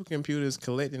that supercomputer is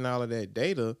collecting all of that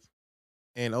data.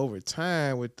 And over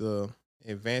time, with the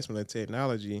advancement of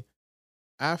technology,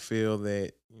 I feel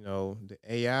that, the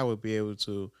AI would be able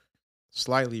to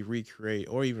slightly recreate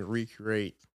or even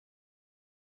recreate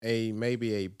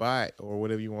maybe a bot or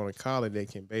whatever you want to call it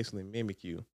that can basically mimic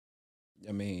you.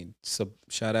 I mean,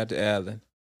 shout out to Alan.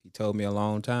 He told me a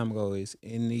long time ago, is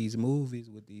in these movies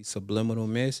with these subliminal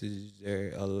messages,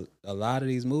 a lot of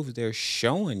these movies, they're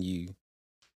showing you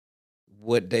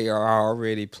what they are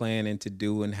already planning to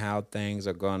do and how things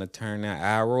are going to turn out.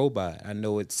 iRobot, I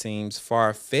know it seems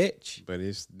far-fetched. But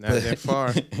it's not that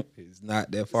far. It's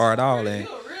not that far at all. Really?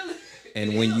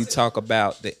 And when you talk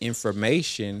about the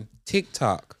information,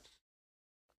 TikTok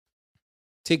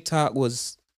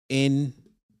was in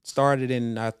started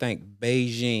in, I think,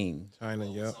 Beijing. China,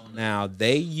 yep. Now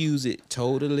they use it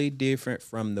totally different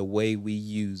from the way we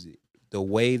use it. The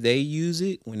way they use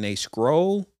it when they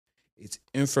scroll, it's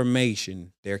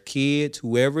information. Their kids,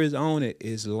 whoever is on it,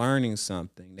 is learning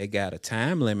something. They got a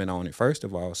time limit on it, first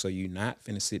of all, so you're not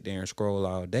finna sit there and scroll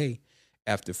all day.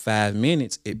 After 5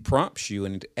 minutes, it prompts you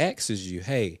and it asks you,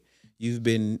 hey, you've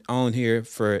been on here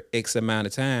for X amount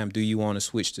of time. Do you want to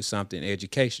switch to something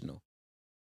educational?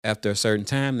 After a certain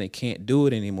time, they can't do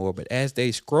it anymore. But as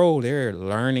they scroll, they're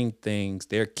learning things.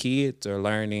 Their kids are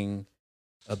learning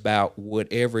about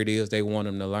whatever it is they want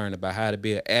them to learn about, how to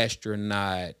be an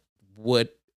astronaut.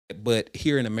 But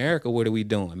here in America, what are we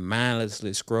doing?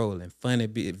 Mindlessly scrolling, funny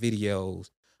videos,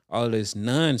 all this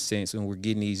nonsense, and we're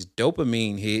getting these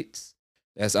dopamine hits.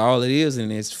 That's all it is,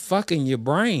 and it's fucking your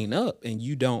brain up, and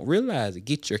you don't realize it.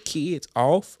 Get your kids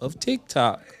off of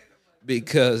TikTok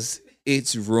because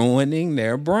it's ruining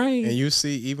their brain. And you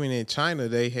see, even in China,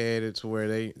 they had it to where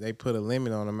they put a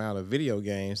limit on the amount of video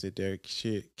games that their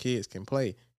kids can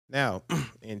play. Now,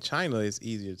 in China, it's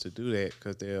easier to do that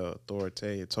because they're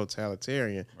authoritarian,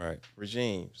 totalitarian Right.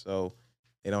 regime. So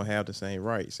they don't have the same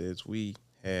rights as we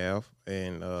have.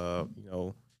 And,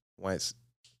 once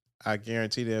I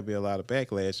guarantee there'll be a lot of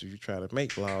backlash if you try to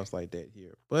make laws like that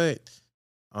here. But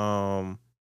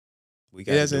We it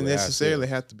gotta doesn't do it necessarily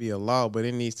ourselves. have to be a law, but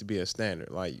it needs to be a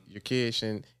standard. Like your kids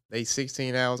shouldn't, they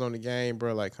 16 hours on the game,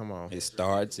 bro. Like, come on. It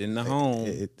starts in the home.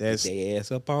 That's Get their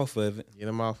ass up off of it. get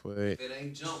them off of it. If it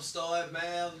ain't jumpstart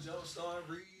math, jumpstart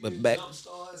reading, But back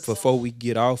jumpstart before we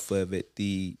get off of it,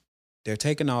 they're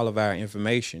taking all of our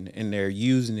information and they're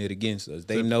using it against us.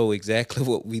 They know exactly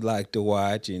what we like to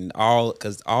watch and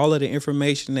because all of the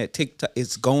information that TikTok,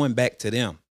 it's going back to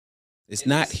them. It's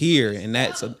not here, and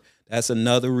that's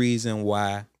another reason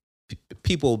why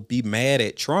people be mad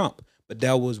at Trump. But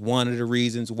that was one of the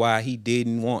reasons why he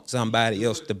didn't want somebody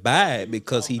else to buy it,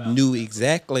 because he knew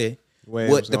exactly Where it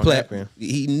what was the gonna happen.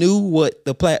 he knew what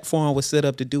the platform was set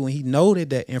up to do, and he know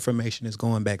that information is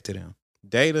going back to them.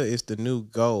 Data is the new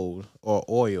gold or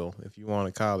oil, if you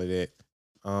want to call it that. It's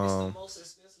the most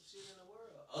expensive shit in the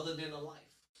world, other than a life.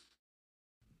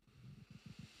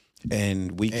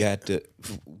 And we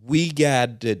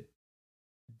got to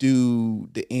do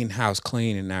the in-house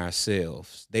cleaning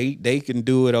ourselves. They can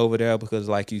do it over there because,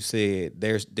 like you said,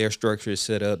 their structure is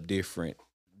set up different.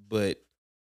 But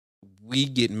we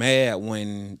get mad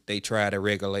when they try to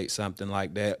regulate something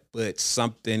like that. But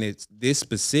something it's this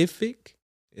specific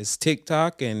is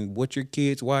TikTok and what your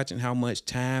kids watch and how much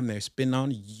time they're spending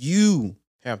on it. You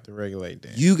Have to regulate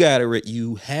that.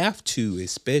 you have to,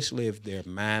 especially if they're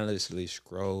mindlessly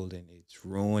scrolling. It's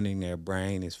ruining their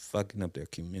brain. It's fucking up their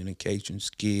communication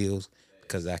skills,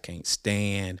 because I can't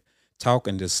stand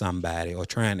talking to somebody or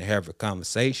trying to have a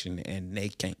conversation and they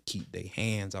can't keep their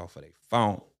hands off of their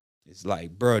phone. It's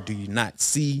like, bro, do you not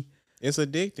see? It's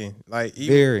addicting. Like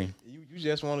even Very. you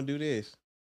just want to do this.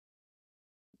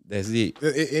 That's it.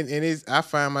 And it's, I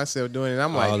find myself doing it.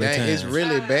 I'm All like, the dang, it's time.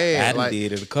 really I bad. done Like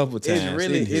did it a couple times. it's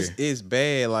really in here. it's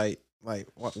bad. Like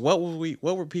what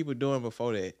were people doing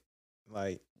before that?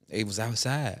 Like It was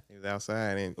outside it was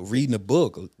outside and reading a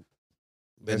book. But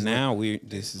That's now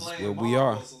this is where we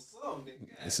are.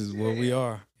 This is where we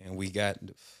are, and we got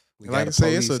like I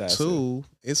say, it's a police tool.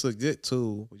 It's a good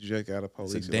tool, but you just gotta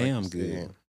police It's it. damn like you good.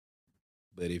 said.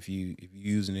 But if you're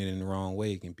using it in the wrong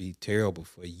way, it can be terrible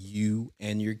for you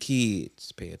and your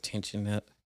kids. Pay attention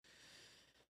up.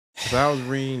 'Cause I was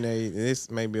reading this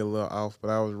may be a little off, but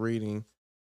I was reading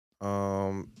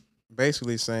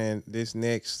basically saying this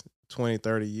next 20,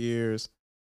 30 years,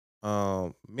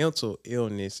 mental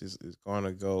illness is going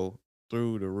to go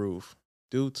through the roof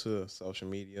due to social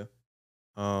media.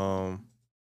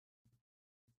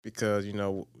 Because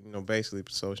basically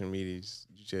social media,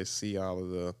 you just see all of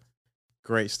the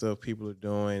great stuff people are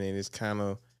doing, and it's kind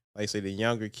of like I say the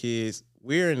younger kids.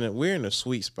 We're in a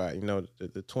sweet spot,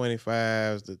 the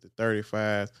 25s, the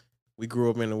 35s. We grew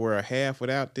up in the world half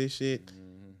without this shit,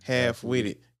 half with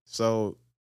it. So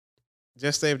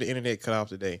just say if the internet cut off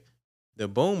today, the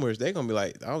boomers, they're gonna be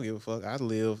like, I don't give a fuck. I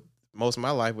lived most of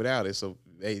my life without it. So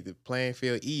the playing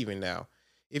field even now.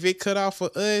 If it cut off for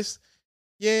us,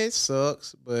 yeah, it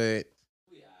sucks, but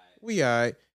we all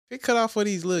right. If it cut off for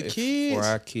these little kids, For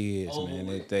our kids, man,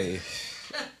 if they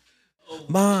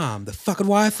Mom, the fucking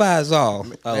Wi-Fi's off.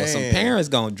 Oh, some Man. parents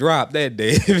gonna drop that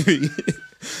day.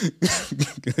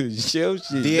 Show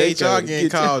shit. They DHR coming to getting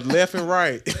get called left and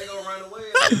right. They gonna run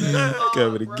away.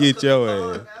 Coming to get your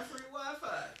ass. Got free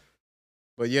Wi-Fi.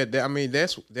 But yeah,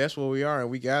 that's where we are, and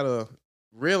we gotta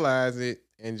realize it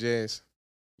and just,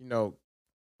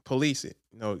 police it.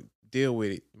 deal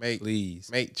with it. Please.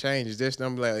 Make changes. This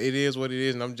number like it is what it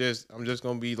is, and I'm just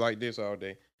gonna be like this all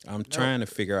day. I'm trying to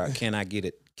figure out, can I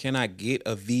get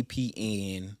a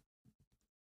VPN,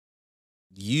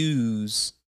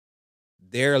 use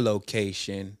their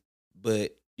location,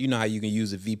 but you know how you can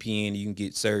use a VPN, you can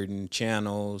get certain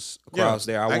channels across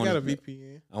there. I got a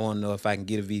VPN. I want to know if I can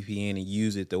get a VPN and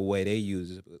use it the way they use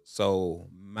it. So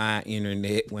my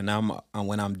internet, when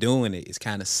I'm doing it, it's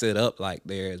kind of set up like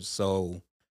theirs. So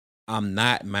I'm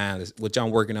not mindless, which I'm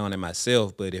working on it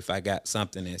myself. But if I got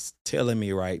something that's telling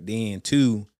me right then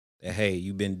too that, hey,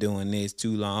 you've been doing this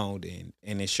too long,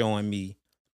 and it's showing me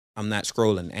I'm not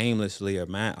scrolling aimlessly, or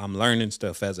I'm learning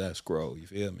stuff as I scroll. You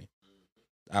feel me?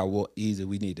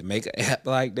 We need to make an app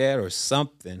like that or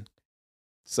something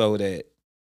so that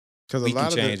we can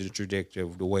change the trajectory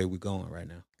of the way we're going right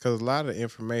now. Because a lot of the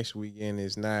information we getting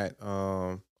is not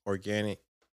organic.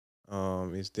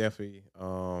 It's definitely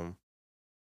kind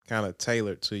of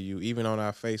tailored to you. Even on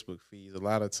our Facebook feeds, a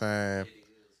lot of time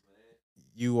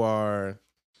you are,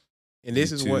 and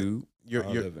this is what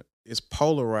it's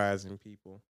polarizing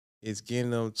people. It's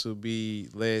getting them to be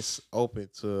less open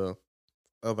to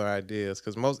other ideas,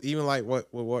 because most, even like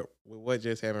what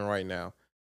just happened right now,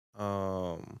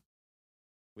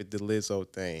 with the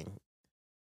Lizzo thing,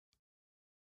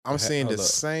 I'm seeing the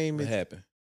same. What happened?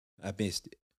 I missed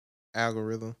it.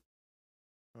 Algorithm.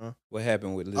 Huh? What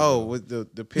happened with Lizzo? Oh, with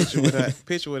the picture with her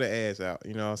picture with her ass out.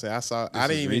 You know what I'm saying? I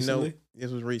didn't even know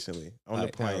this was recently on the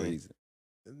plane.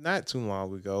 Not too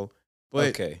long ago, but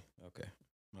okay,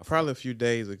 probably a few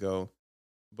days ago.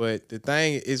 But the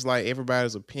thing is, like,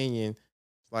 everybody's opinion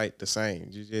like the same.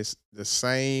 You just the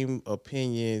same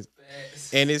opinions,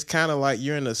 and it's kind of like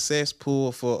you're in a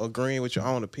cesspool for agreeing with your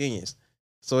own opinions.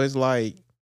 So it's like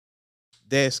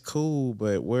that's cool,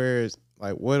 but where's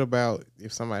like, what about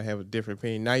if somebody have a different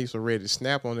opinion? Now you're so ready to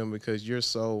snap on them because you're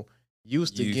so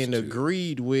used to getting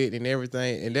agreed with and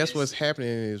everything, and that's what's happening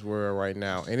in this world right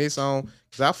now. And it's on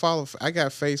because I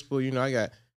got Facebook. You know, I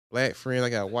got black friends, I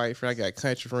got white friends, I got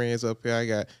country friends up here, I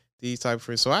got these type of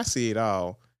friends. So I see it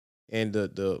all. And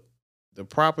the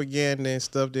propaganda and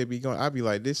stuff that be going, I be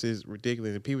like, this is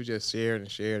ridiculous. And people just share it and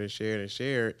share it and share it and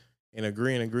share it and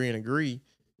agree and agree and agree.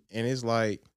 And it's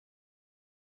like,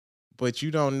 but you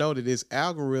don't know that this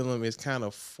algorithm is kind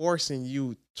of forcing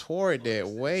you toward that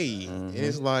way. Mm-hmm. And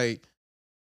it's like,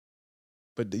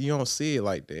 but you don't see it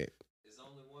like that. There's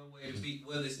only one way to be.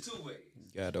 Well, there's two ways.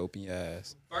 You gotta open your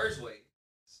eyes. First way,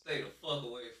 stay the fuck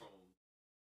away from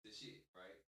the shit,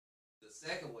 right? The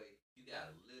second way, you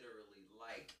gotta literally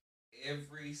like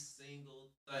every single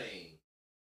thing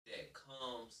that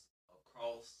comes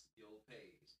across your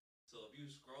page. So if you're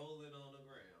scrolling on the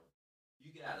ground,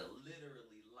 you gotta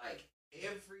literally like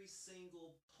every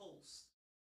single post,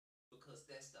 because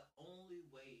that's the only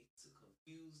way to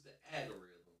confuse the algorithm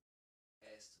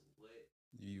as to what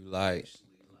you like,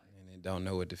 and it don't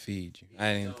know what to feed you.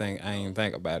 I didn't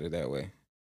think about it that way.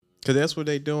 Cause that's what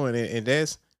they doing, and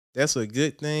that's a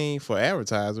good thing for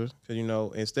advertisers. Cause you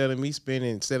know, instead of me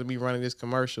running this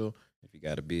commercial, if you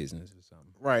got a business or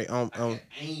something, right? I can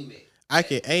aim it. I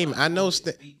can aim it.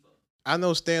 I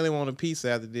know Stanley want a pizza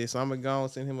after this, so I'm gonna go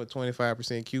and send him a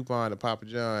 25% coupon to Papa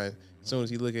John's as soon as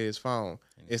he look at his phone.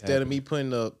 Instead of me putting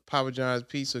the Papa John's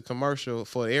pizza commercial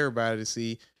for everybody to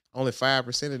see, only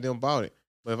 5% of them bought it.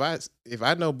 But if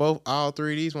I know all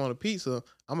three of these want a pizza,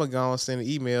 I'm gonna go and send an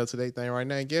email to their thing right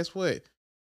now. And guess what?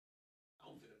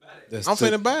 I'm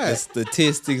finna buy it. The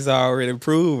statistics are already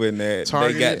proving that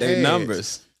they got their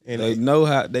numbers. And they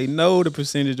know the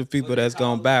percentage of people that's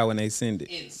gonna buy when they send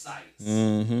it. Insights.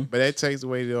 Mm-hmm. But that takes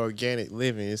away the organic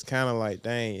living. It's kind of like,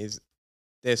 dang,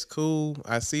 that's cool.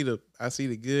 I see the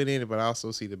good in it, but I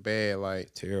also see the bad,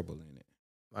 like terrible in it.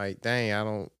 Like, dang, I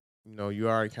don't, you know, you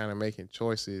already kind of making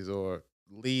choices or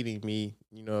leading me.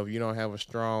 You know, if you don't have a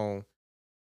strong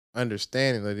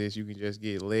understanding of this, you can just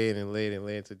get led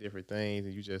to different things,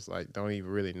 and you just like don't even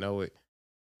really know it.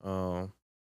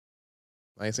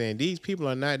 Like I'm saying, these people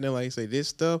are not doing, like you say, this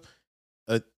stuff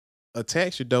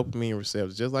attacks your dopamine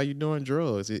receptors, just like you're doing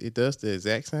drugs. It does the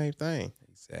exact same thing.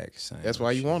 Exact same. That's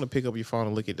why you want to pick up your phone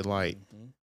and look at the light. Mm-hmm.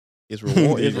 It's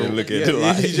rewarding. Look at the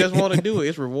light. You just want to do it.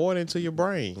 It's rewarding to your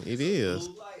brain. It is.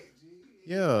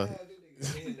 Yeah.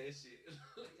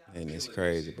 And it's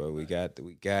crazy, but we got to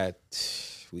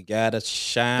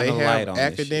shine a light on this. They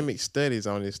have academic studies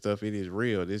on this stuff. It is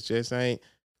real. This just ain't.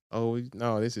 Oh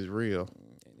no, this is real.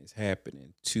 And it's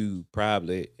happening too.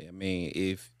 Probably. I mean,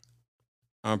 if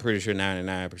I'm pretty sure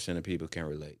 99% of people can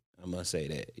relate. I must say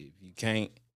that. If you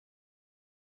can't,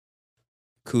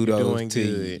 kudos to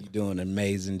you. You're doing an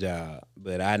amazing job.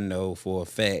 But I know for a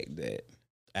fact that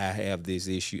I have this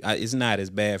issue. It's not as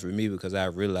bad for me because I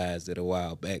realized it a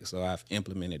while back, so I've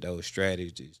implemented those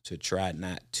strategies to try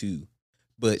not to.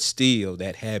 But still,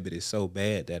 that habit is so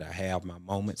bad that I have my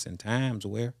moments and times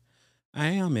where I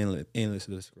am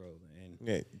endlessly scrolling. And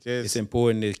Yeah, it's just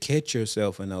important to catch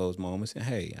yourself in those moments and,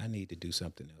 hey, I need to do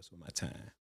something else with my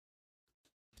time.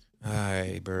 All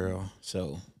right, bro.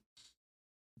 So,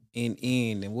 in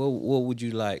end, and what would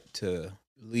you like to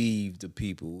leave the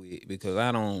people with? Because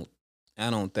I don't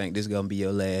think this gonna be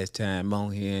your last time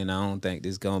on here, and I don't think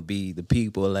this gonna be the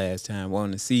people last time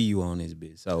wanting to see you on this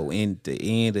bit. So, in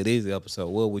the end of this episode,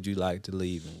 what would you like to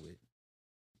leave them with?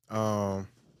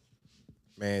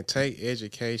 man, take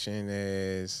education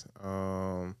as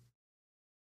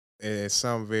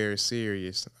something very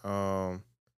serious.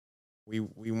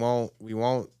 We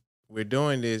won't we're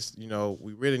doing this,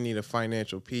 we really need a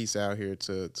financial piece out here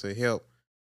to help,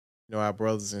 our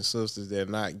brothers and sisters that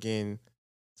are not getting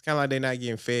it's kind of like they're not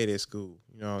getting fed at school.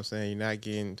 You know what I'm saying? You're not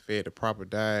getting fed the proper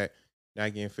diet,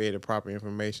 not getting fed the proper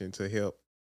information to help,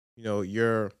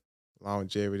 your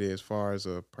longevity as far as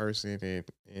a person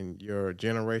and your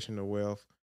generational wealth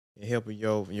and helping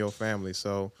your family.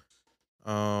 So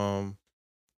um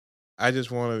I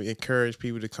just want to encourage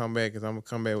people to come back because I'm gonna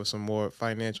come back with some more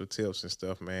financial tips and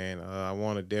stuff, man. I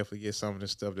want to definitely get some of the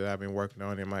stuff that I've been working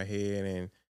on in my head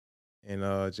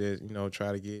and just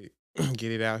try to get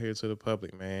get it out here to the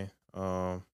public, man.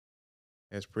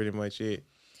 That's pretty much it.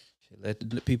 Shit, let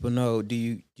the people know.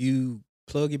 Do you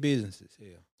plug your businesses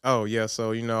here? Oh yeah,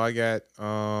 so I got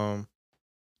uh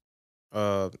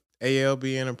ALB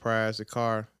Enterprise, the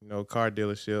car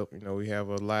dealership. We have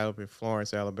a lot up in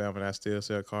Florence, Alabama, and I still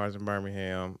sell cars in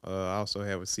Birmingham. I also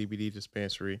have a CBD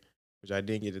dispensary, which I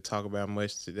didn't get to talk about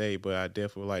much today, but I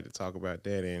definitely would like to talk about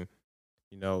that and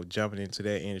jumping into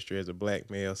that industry as a black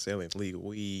male selling legal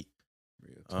weed.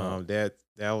 Real talk.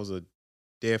 That was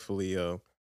definitely a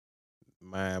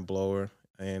mind blower.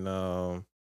 And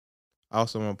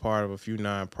also I'm a part of a few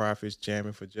nonprofits,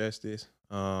 Jamming for Justice.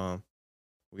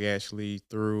 We actually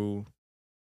threw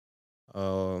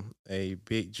a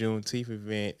big Juneteenth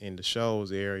event in the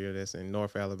Shoals area that's in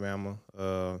North Alabama.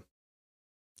 I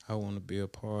want to be a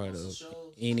part Muscle of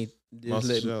Shoals? any. Just Muscle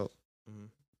let me, Shoals. Mhm.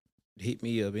 hit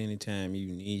me up anytime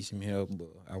you need some help,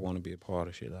 but I want to be a part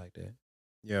of shit like that.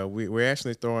 Yeah, we're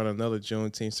actually throwing another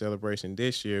Juneteenth celebration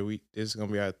this year. This is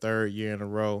gonna be our third year in a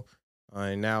row,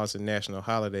 and now it's a national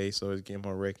holiday, so it's getting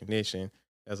more recognition.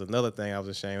 That's another thing I was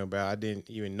ashamed about. I didn't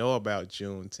even know about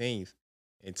Juneteenth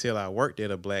until I worked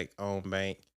at a black-owned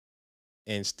bank,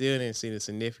 and still didn't see the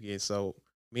significance. So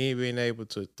me being able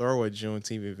to throw a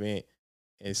Juneteenth event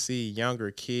and see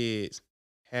younger kids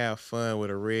have fun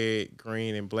with a red,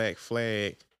 green, and black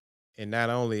flag, and not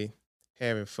only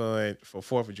having fun for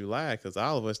Fourth of July, because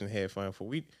all of us didn't have fun for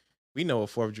we know what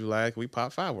Fourth of July is, we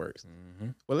pop fireworks. Mm-hmm.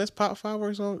 Well, let's pop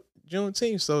fireworks on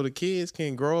Juneteenth so the kids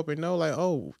can grow up and know, like,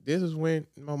 oh, this is when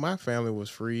my family was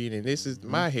freed, and this is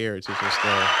my heritage and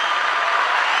stuff.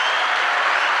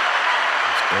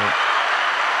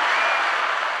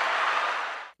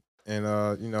 And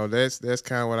that's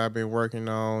kind of what I've been working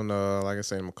on. Like I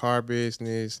said, my car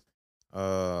business,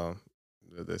 the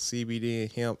CBD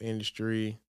and hemp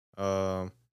industry,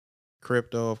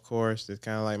 crypto, of course. That's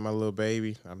kind of like my little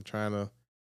baby. I'm trying to,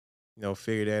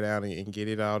 figure that out and get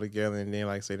it all together. And then,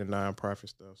 like I say, the nonprofit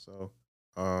stuff. So,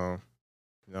 I'm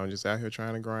just out here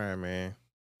trying to grind, man.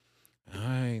 All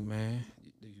right, man.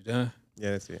 You done?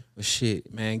 Yeah, that's it. Well,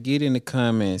 shit, man. Get in the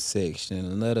comment section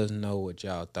and let us know what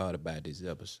y'all thought about this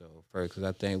episode first, because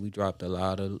I think we dropped a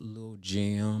lot of little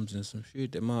gems and some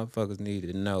shit that motherfuckers need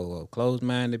to know.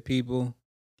 Closed-minded people,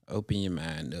 open your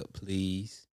mind up,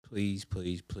 please. Please,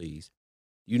 please, please.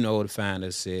 You know where to find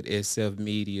us at SF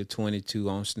Media 22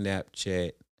 on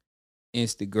Snapchat,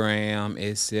 Instagram,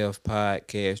 SF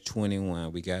Podcast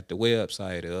 21. We got the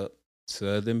website up,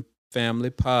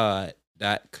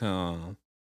 southernfamilypod.com.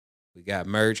 We got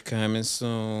merch coming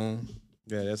soon.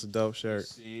 Yeah, that's a dope shirt.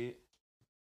 See it?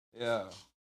 Yeah.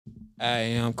 I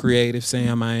am creative,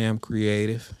 Sam. I am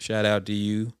creative. Shout out to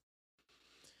you.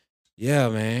 Yeah,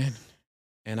 man.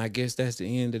 And I guess that's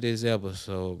the end of this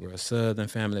episode, bro. Southern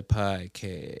Family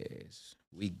Podcast.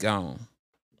 We gone.